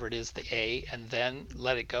play whatever it is, the A, and then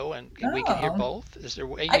let it go and we can hear both? Is there a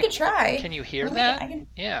way? I could try. Can you hear that?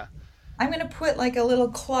 Yeah. I'm going to put like a little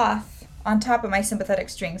cloth on top of my sympathetic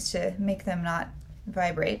strings to make them not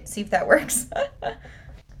vibrate. See if that works. Do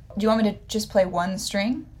you want me to just play one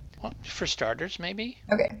string? Well, for starters, maybe.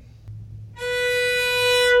 Okay.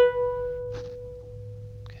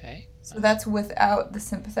 So that's without the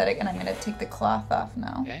sympathetic, and I'm going to take the cloth off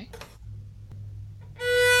now. Okay.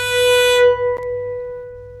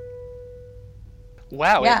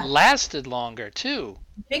 Wow, yeah. It lasted longer, too.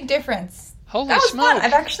 Big difference. Holy that was smoke. Fun.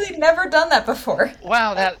 I've actually never done that before.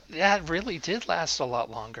 Wow, that really did last a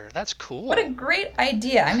lot longer. That's cool. What a great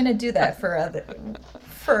idea. I'm going to do that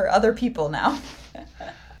for other people now.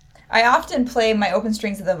 I often play my open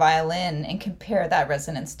strings of the violin and compare that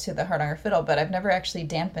resonance to the Hardanger fiddle, but I've never actually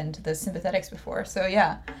dampened the sympathetics before. So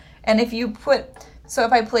yeah. And if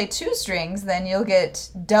I play two strings, then you'll get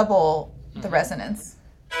double the resonance.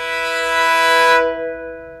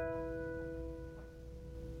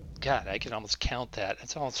 God, I can almost count that.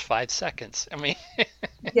 It's almost 5 seconds. I mean,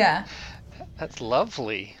 yeah. That's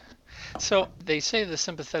lovely. So they say the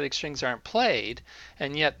sympathetic strings aren't played,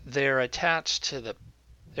 and yet they're attached to the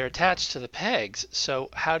pegs. So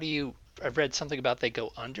how do you, I've read something about they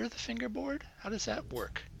go under the fingerboard. How does that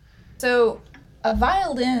work? So the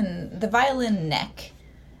violin neck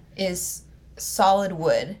is solid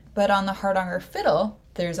wood, but on the Hardanger fiddle,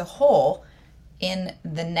 there's a hole in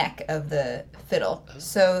the neck of the fiddle.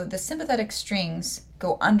 So the sympathetic strings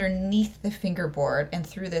go underneath the fingerboard and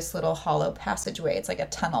through this little hollow passageway. It's like a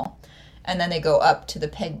tunnel. And then they go up to the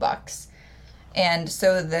peg box. And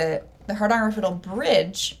so the Hardanger fiddle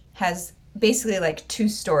bridge has basically like 2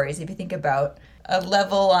 stories. If you think about a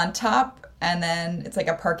level on top, and then it's like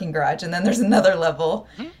a parking garage, and then there's another level.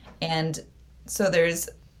 And so there's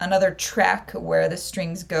another track where the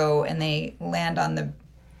strings go and they land on the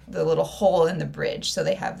little hole in the bridge. So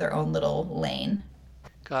they have their own little lane.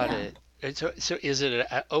 Got it. So is it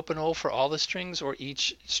an open hole for all the strings, or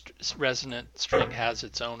each resonant string has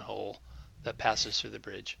its own hole that passes through the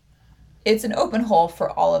bridge? It's an open hole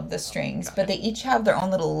for all of the strings, but they each have their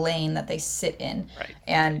own little lane that they sit in. Right.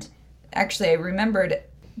 And actually, I remembered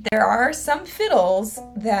there are some fiddles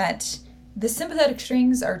that the sympathetic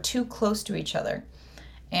strings are too close to each other.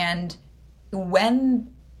 And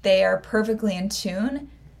when they are perfectly in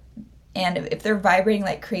tune, and if they're vibrating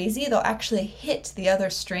like crazy, they'll actually hit the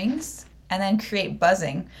other strings and then create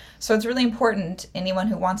buzzing. So it's really important, anyone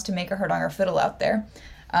who wants to make a Hardanger fiddle out there,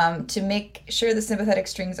 to make sure the sympathetic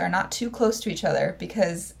strings are not too close to each other,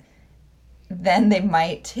 because then they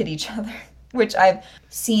might hit each other, which I've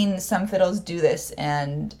seen some fiddles do this,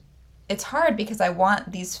 and it's hard because I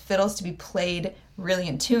want these fiddles to be played really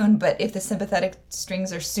in tune, but if the sympathetic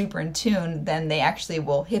strings are super in tune, then they actually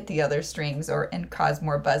will hit the other strings and cause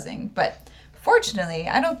more buzzing. But fortunately,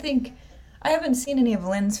 I haven't seen any of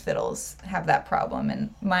Lynn's fiddles have that problem,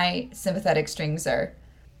 and my sympathetic strings are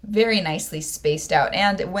very nicely spaced out.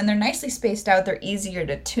 And when they're nicely spaced out, they're easier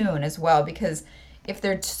to tune as well, because if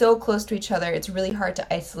they're so close to each other, it's really hard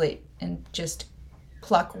to isolate and just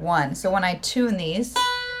pluck one. So when I tune these,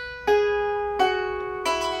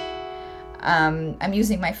 I'm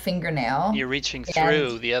using my fingernail. You're reaching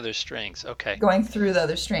through the other strings. Okay. Going through the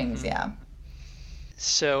other strings, yeah.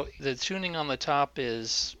 So the tuning on the top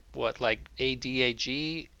is what, like A, D, A,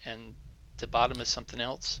 G, and the bottom is something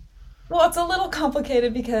else? Well, it's a little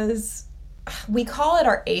complicated because we call it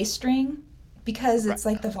our A string because it's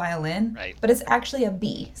like the violin, but it's actually a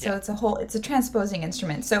B. So it's a transposing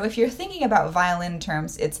instrument. So if you're thinking about violin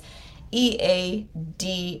terms, it's E, A,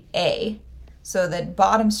 D, A. So the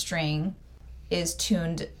bottom string is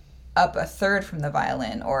tuned up a third from the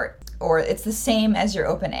violin, or it's the same as your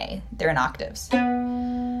open A. They're in octaves.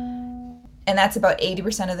 And that's about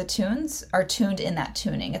 80% of the tunes are tuned in that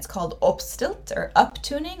tuning. It's called opstilt, or up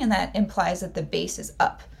tuning, and that implies that the bass is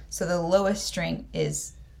up. So the lowest string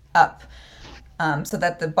is up. So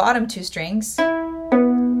that the bottom 2 strings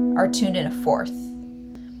are tuned in a fourth,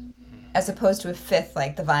 as opposed to a fifth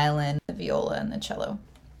like the violin, the viola, and the cello.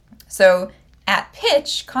 So at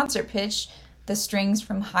pitch, concert pitch, the strings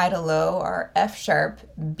from high to low are F sharp,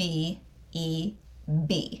 B, E,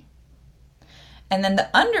 B. And then the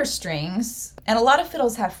understrings, and a lot of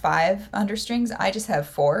fiddles have 5 understrings, I just have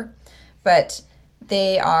 4, but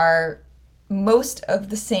they are most of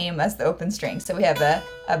the same as the open strings. So we have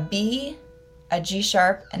a B, a G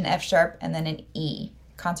sharp, an F sharp, and then an E,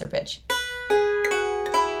 concert pitch.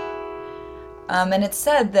 And it's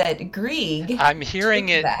said that Grieg... I'm hearing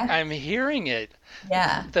it.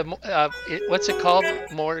 Yeah. What's it called?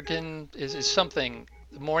 Morgan is something.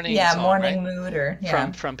 Morning song, Morning right? Mood, or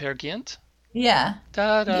from Peer Gynt. Yeah.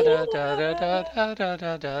 Da da da da da da da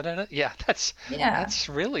da da da. Yeah, that's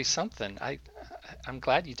really something. I'm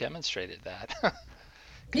glad you demonstrated that.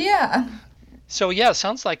 Yeah. So it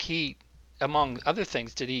sounds like he, among other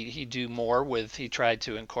things, did he do more with? He tried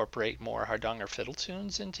to incorporate more Hardanger fiddle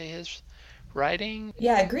tunes into his writing.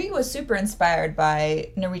 Yeah, Grieg was super inspired by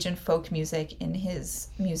Norwegian folk music in his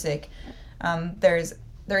music. There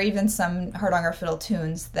are even some Hardanger fiddle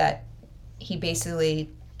tunes that he basically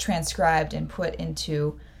transcribed and put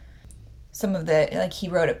into some of he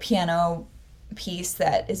wrote a piano piece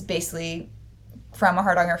that is basically from a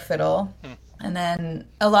Hardanger fiddle. And then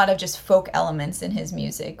a lot of just folk elements in his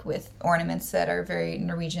music with ornaments that are very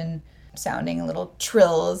Norwegian sounding, little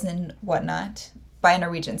trills and whatnot. By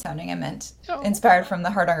Norwegian sounding, I meant inspired from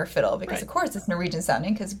the Hardanger fiddle, because of course it's Norwegian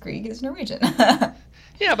sounding because Grieg is Norwegian.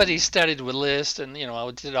 Yeah, but he studied with Liszt and,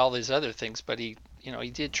 did all these other things, but he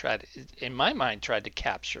did try to, in my mind, tried to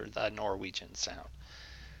capture the Norwegian sound.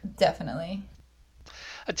 Definitely.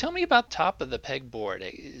 Tell me about top of the pegboard.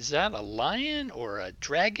 Is that a lion or a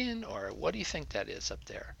dragon, or what do you think that is up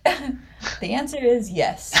there? The answer is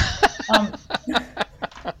yes.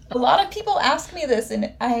 A lot of people ask me this,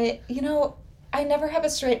 and I never have a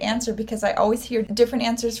straight answer because I always hear different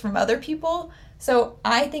answers from other people. So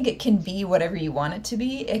I think it can be whatever you want it to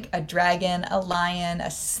be. A dragon, a lion, a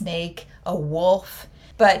snake, a wolf.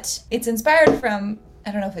 But it's inspired from,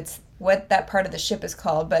 I don't know if it's what that part of the ship is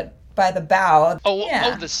called, but by the bow.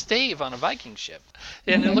 Oh, the stave on a Viking ship.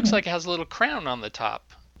 And it looks like it has a little crown on the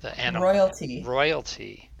top. The animal.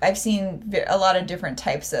 Royalty. I've seen a lot of different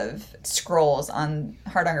types of scrolls on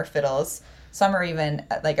Hardanger fiddles. Some are even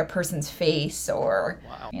like a person's face or,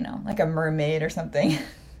 like a mermaid or something.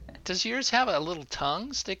 Does yours have a little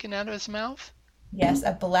tongue sticking out of his mouth? Yes,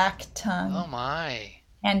 a black tongue. Oh, my.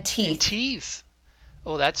 And teeth. Teeth.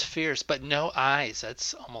 Oh, that's fierce, but no eyes.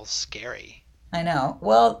 That's almost scary. I know.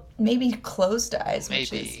 Well, maybe closed eyes,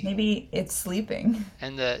 maybe it's sleeping.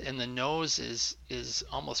 And the nose is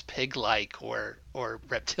almost pig-like or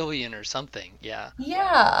reptilian or something. Yeah.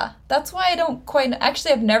 Yeah, that's why I don't quite.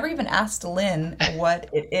 Actually, I've never even asked Lynn what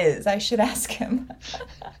it is. I should ask him.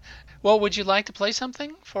 Well, would you like to play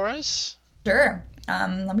something for us? Sure.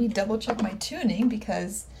 Let me double check my tuning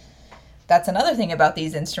because that's another thing about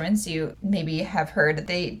these instruments. You maybe have heard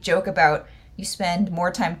they joke about. You spend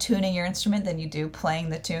more time tuning your instrument than you do playing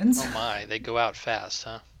the tunes. Oh my, they go out fast,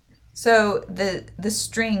 huh? So the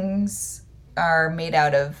strings are made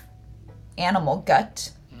out of animal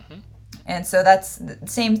gut. Mm-hmm. And so that's the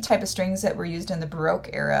same type of strings that were used in the Baroque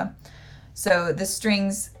era. So the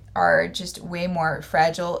strings are just way more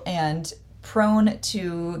fragile and prone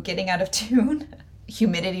to getting out of tune.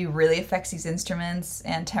 Humidity really affects these instruments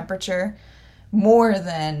and temperature. More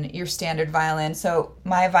than your standard violin. So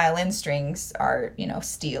my violin strings are,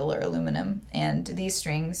 steel or aluminum. And these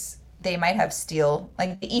strings, they might have steel,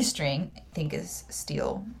 like the E string, I think is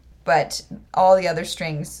steel. But all the other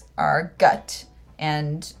strings are gut,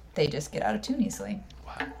 and they just get out of tune easily.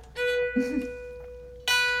 Wow.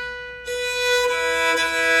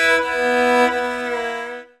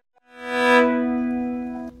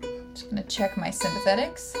 Just gonna check my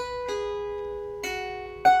sympathetics.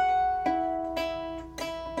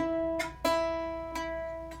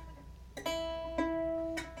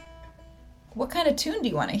 What kind of tune do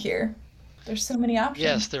you want to hear? There's so many options.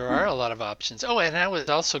 Yes, there are a lot of options. Oh, and I was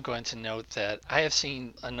also going to note that I have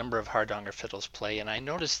seen a number of Hardanger fiddles play, and I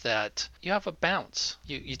noticed that you have a bounce.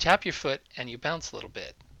 You tap your foot and you bounce a little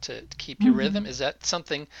bit to keep your rhythm. Is that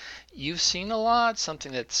something you've seen a lot,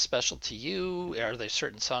 something that's special to you? Are there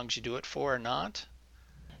certain songs you do it for or not?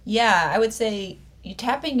 Yeah, I would say you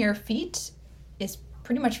tapping your feet is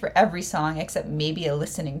pretty much for every song except maybe a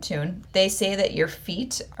listening tune. They say that your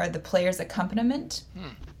feet are the player's accompaniment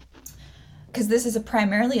because this is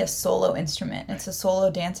primarily a solo instrument. It's a solo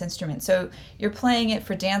dance instrument. So you're playing it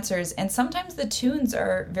for dancers, and sometimes the tunes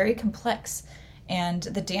are very complex, and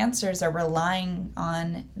the dancers are relying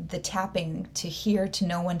on the tapping to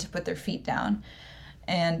know when to put their feet down.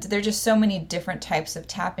 And there are just so many different types of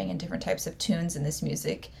tapping and different types of tunes in this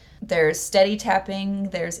music. There's steady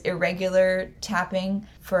tapping, there's irregular tapping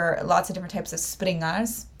for lots of different types of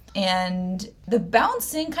springars. And the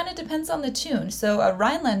bouncing kind of depends on the tune. So a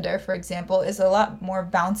Rhinelander, for example, is a lot more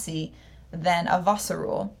bouncy than a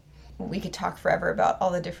Wasserul. We could talk forever about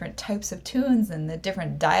all the different types of tunes and the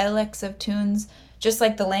different dialects of tunes. Just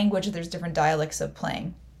like the language, there's different dialects of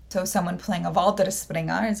playing. So someone playing a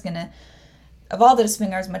Valdresspringar is going to... A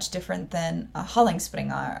Valdresspringar is much different than a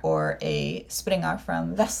Hallingsspringar or a Springar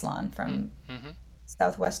from Vestland, from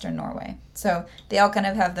southwestern Norway. So they all kind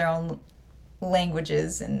of have their own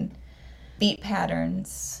languages and beat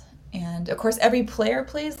patterns. And of course, every player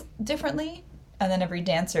plays differently, and then every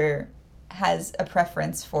dancer has a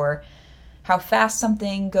preference for how fast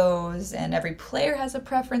something goes, and every player has a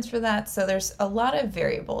preference for that. So there's a lot of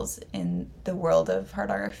variables in the world of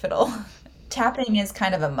Hardanger fiddle. Tapping is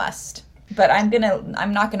kind of a must. But I'm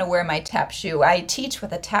not gonna wear my tap shoe. I teach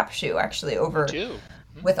with a tap shoe actually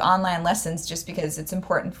with online lessons just because it's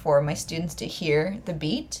important for my students to hear the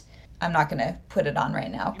beat. I'm not gonna put it on right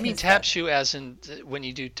now. You mean tap shoe as in when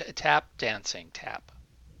you do tap dancing,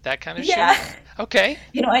 that kind of shoe? Yeah. Okay.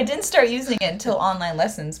 I didn't start using it until online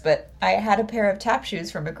lessons, but I had a pair of tap shoes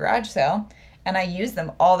from a garage sale, and I use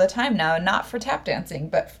them all the time now, not for tap dancing,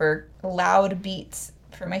 but for loud beats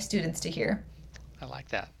for my students to hear. I like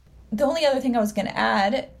that. The only other thing I was going to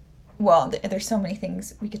add, well, there's so many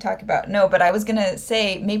things we could talk about. No, but I was going to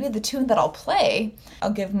say maybe the tune that I'll play, I'll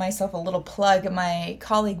give myself a little plug. My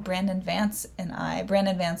colleague Brandon Vance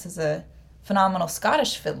Brandon Vance is a phenomenal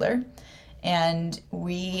Scottish fiddler, and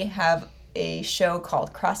we have a show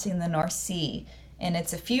called Crossing the North Sea, and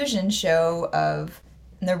it's a fusion show of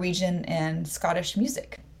Norwegian and Scottish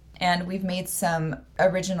music. And we've made some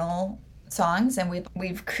original songs, and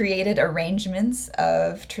we've created arrangements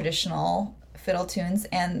of traditional fiddle tunes.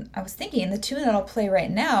 And I was thinking the tune that I'll play right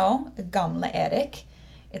now, Gamle Erik,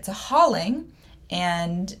 it's a Halling,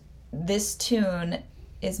 and this tune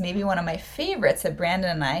is maybe one of my favorites that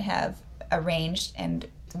Brandon and I have arranged and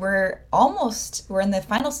we're in the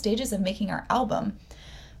final stages of making our album.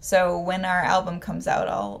 So when our album comes out,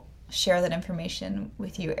 I'll share that information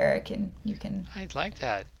with you, Eric, and you can... I'd like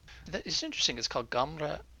that. That is interesting. It's called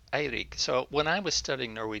Gamle Eirik. So when I was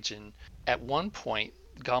studying Norwegian, at one point,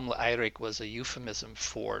 Gamle Eirik was a euphemism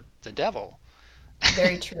for the devil.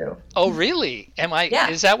 Very true. Oh, really? Yeah.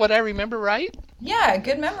 Is that what I remember right? Yeah,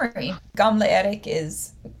 good memory. Gamle Erik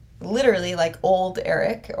is literally like old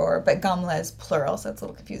Eric, but Gamle is plural, so it's a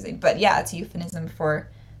little confusing. But yeah, it's a euphemism for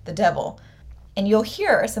the devil. And you'll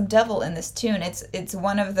hear some devil in this tune. It's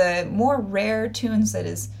one of the more rare tunes that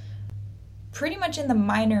is pretty much in the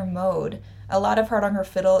minor mode. A lot of Hardanger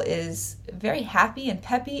fiddle is very happy and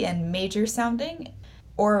peppy and major sounding,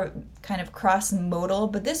 or kind of cross-modal,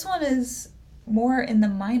 but this one is more in the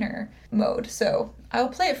minor mode. So I will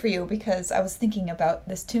play it for you because I was thinking about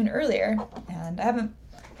this tune earlier, and I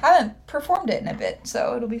haven't performed it in a bit,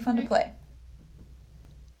 so it'll be fun to play.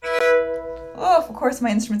 Oh, of course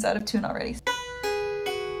my instrument's out of tune already.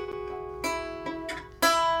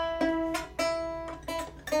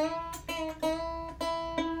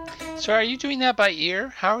 So are you doing that by ear?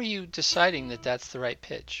 How are you deciding that that's the right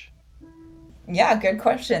pitch? Yeah, good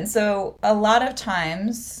question. So a lot of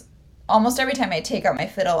times, almost every time I take out my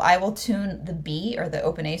fiddle, I will tune the B or the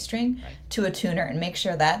open A string to a tuner and make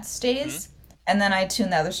sure that stays. And then I tune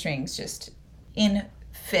the other strings just in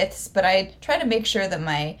fifths, but I try to make sure that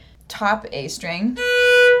my top A string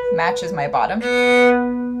matches my bottom.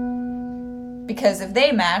 Because if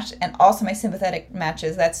they match and also my sympathetic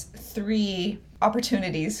matches, that's 3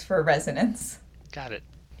 opportunities for resonance. Got it.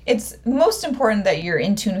 It's most important that you're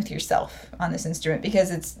in tune with yourself on this instrument because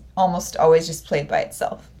it's almost always just played by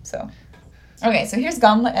itself. So, okay, so here's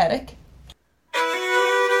Gamle Erik.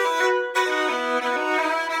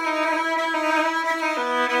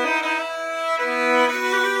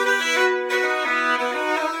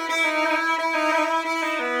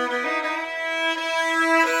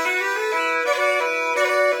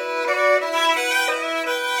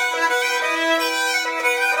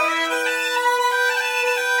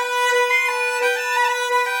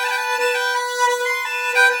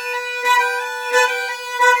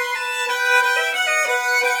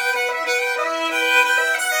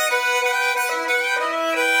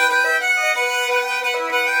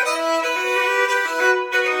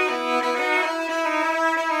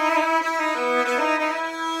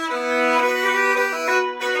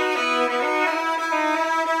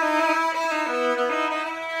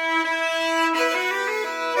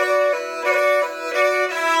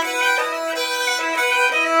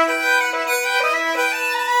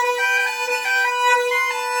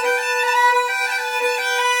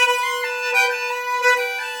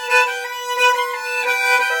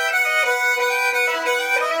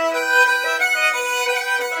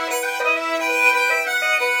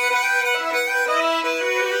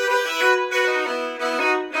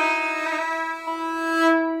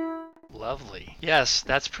 Lovely. Yes,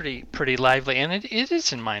 that's pretty lively, and it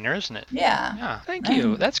is in minor, isn't it? Yeah. Yeah. Thank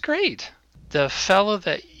you. That's great. The fellow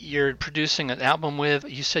that you're producing an album with,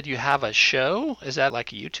 you said you have a show? Is that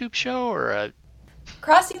like a YouTube show or a...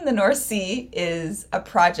 Crossing the North Sea is a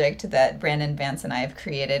project that Brandon Vance and I have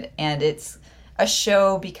created, and it's a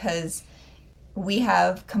show because we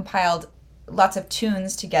have compiled lots of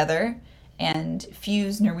tunes together and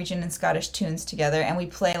fuse Norwegian and Scottish tunes together, and we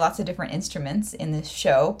play lots of different instruments in this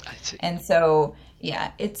show. I see. And so,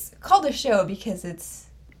 yeah, it's called a show because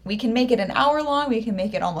we can make it an hour long, we can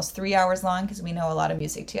make it almost 3 hours long because we know a lot of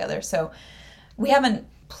music together. So we haven't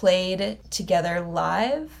played together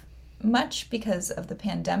live much because of the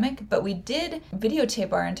pandemic, but we did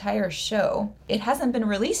videotape our entire show. It hasn't been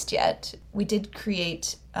released yet. We did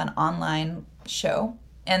create an online show,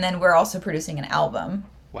 and then we're also producing an album.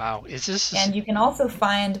 Wow. Is this... And you can also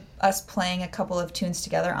find us playing a couple of tunes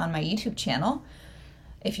together on my YouTube channel.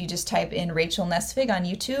 If you just type in Rachel Nesvig on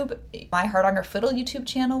YouTube, my Hardanger Fiddle YouTube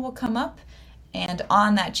channel will come up. And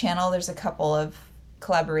on that channel, there's a couple of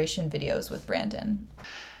collaboration videos with Brandon.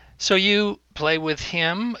 So you play with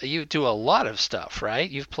him. You do a lot of stuff, right?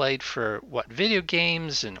 You've played for, video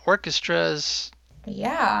games and orchestras?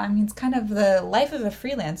 Yeah, I mean, it's kind of the life of a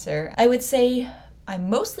freelancer. I would say I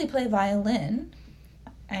mostly play violin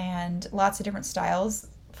and lots of different styles.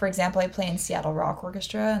 For example, I play in Seattle Rock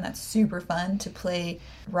Orchestra, and that's super fun to play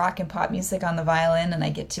rock and pop music on the violin, and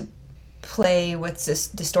I get to play with this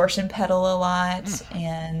distortion pedal a lot,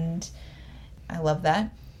 and I love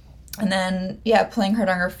that. And then, yeah, playing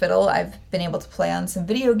Hardanger Fiddle, I've been able to play on some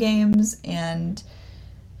video games and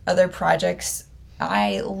other projects.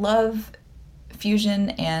 I love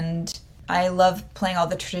fusion, and I love playing all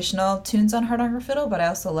the traditional tunes on hardanger fiddle, but I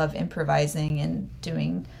also love improvising and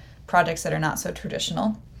doing projects that are not so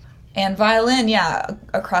traditional. And violin, yeah,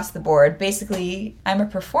 across the board. Basically, I'm a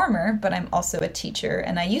performer, but I'm also a teacher.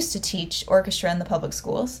 And I used to teach orchestra in the public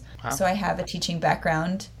schools. Wow. So I have a teaching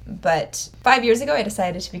background. But 5 years ago, I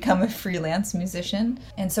decided to become a freelance musician.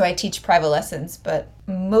 And so I teach private lessons. But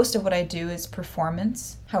most of what I do is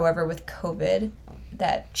performance. However, with COVID,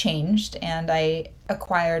 that changed and I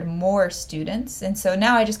acquired more students. And so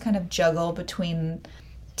now I just kind of juggle between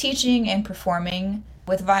teaching and performing.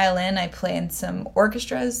 With violin, I play in some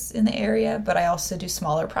orchestras in the area, but I also do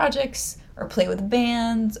smaller projects or play with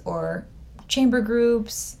bands or chamber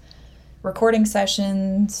groups, recording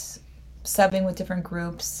sessions, subbing with different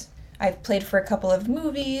groups. I've played for a couple of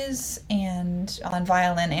movies and on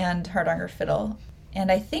violin and hardanger fiddle.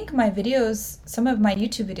 And I think my videos, some of my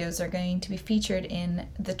YouTube videos are going to be featured in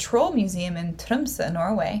the Troll Museum in Tromsø,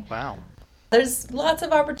 Norway. Wow. There's lots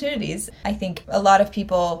of opportunities. I think a lot of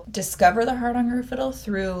people discover the hardanger fiddle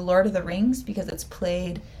through Lord of the Rings because it's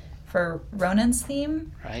played for Ronan's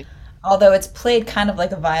theme. Right. Although it's played kind of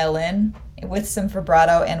like a violin with some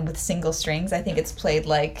vibrato and with single strings. I think it's played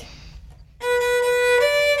like...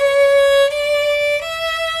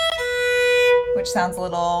 which sounds a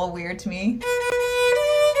little weird to me.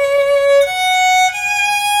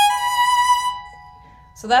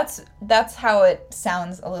 So that's how it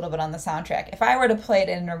sounds a little bit on the soundtrack. If I were to play it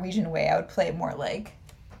in a Norwegian way, I would play it more like...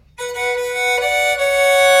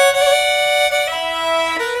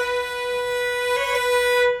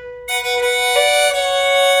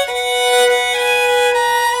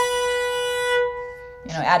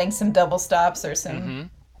 you know, adding some double stops or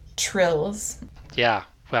some trills. Yeah.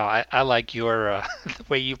 Well, I like your the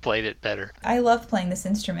way you played it better. I love playing this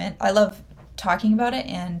instrument. I love talking about it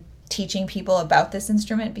and teaching people about this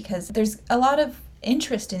instrument because there's a lot of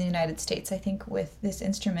interest in the United States, I think, with this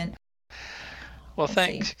instrument. Well,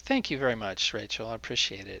 thank you very much, Rachel. I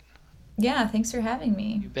appreciate it. Yeah, thanks for having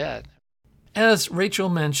me. You bet. As Rachel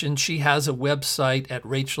mentioned, she has a website at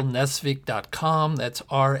rachelnesvig.com. That's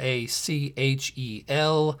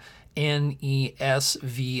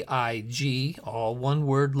RACHELNESVIG, all one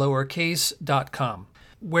word, lowercase.com,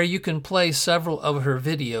 where you can play several of her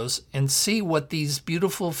videos and see what these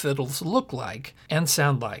beautiful fiddles look like and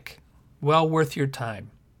sound like. Well worth your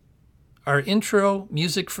time. Our intro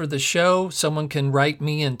music for the show, someone can write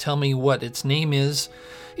me and tell me what its name is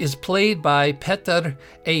played by Petter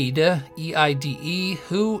Eide, E-I-D-E,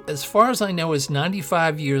 who, as far as I know, is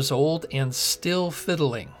 95 years old and still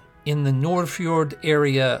fiddling in the Nordfjord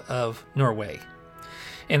area of Norway.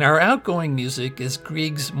 And our outgoing music is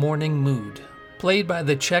Grieg's Morning Mood, played by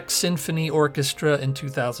the Czech Symphony Orchestra in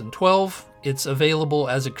 2012. It's available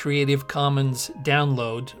as a Creative Commons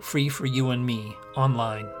download, free for you and me,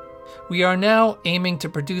 online. We are now aiming to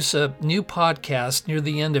produce a new podcast near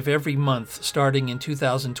the end of every month starting in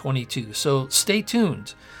 2022, so stay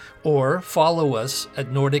tuned or follow us at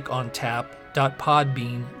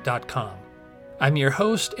nordicontap.podbean.com. I'm your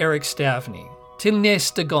host, Eric Stavney. Till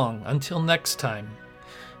nästa gång, until next time,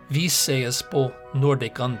 vi ses på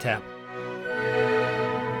Nordic on Tap.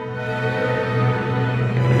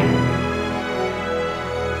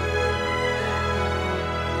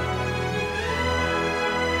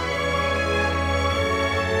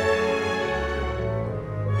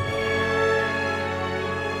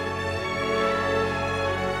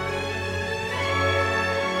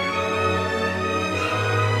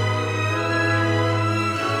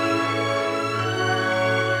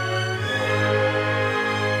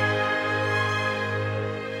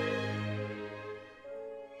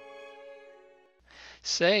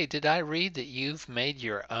 Say, did I read that you've made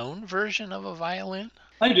your own version of a violin?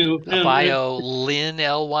 I do. A violin,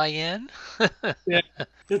 L-Y-N? Yeah,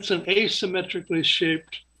 it's an asymmetrically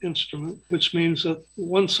shaped instrument, which means that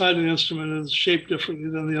one side of the instrument is shaped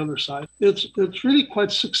differently than the other side. It's really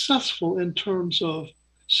quite successful in terms of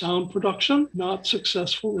sound production, not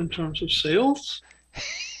successful in terms of sales,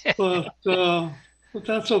 but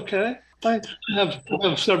that's okay. I have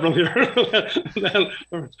several here that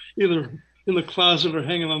are either in the closet or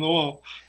hanging on the wall.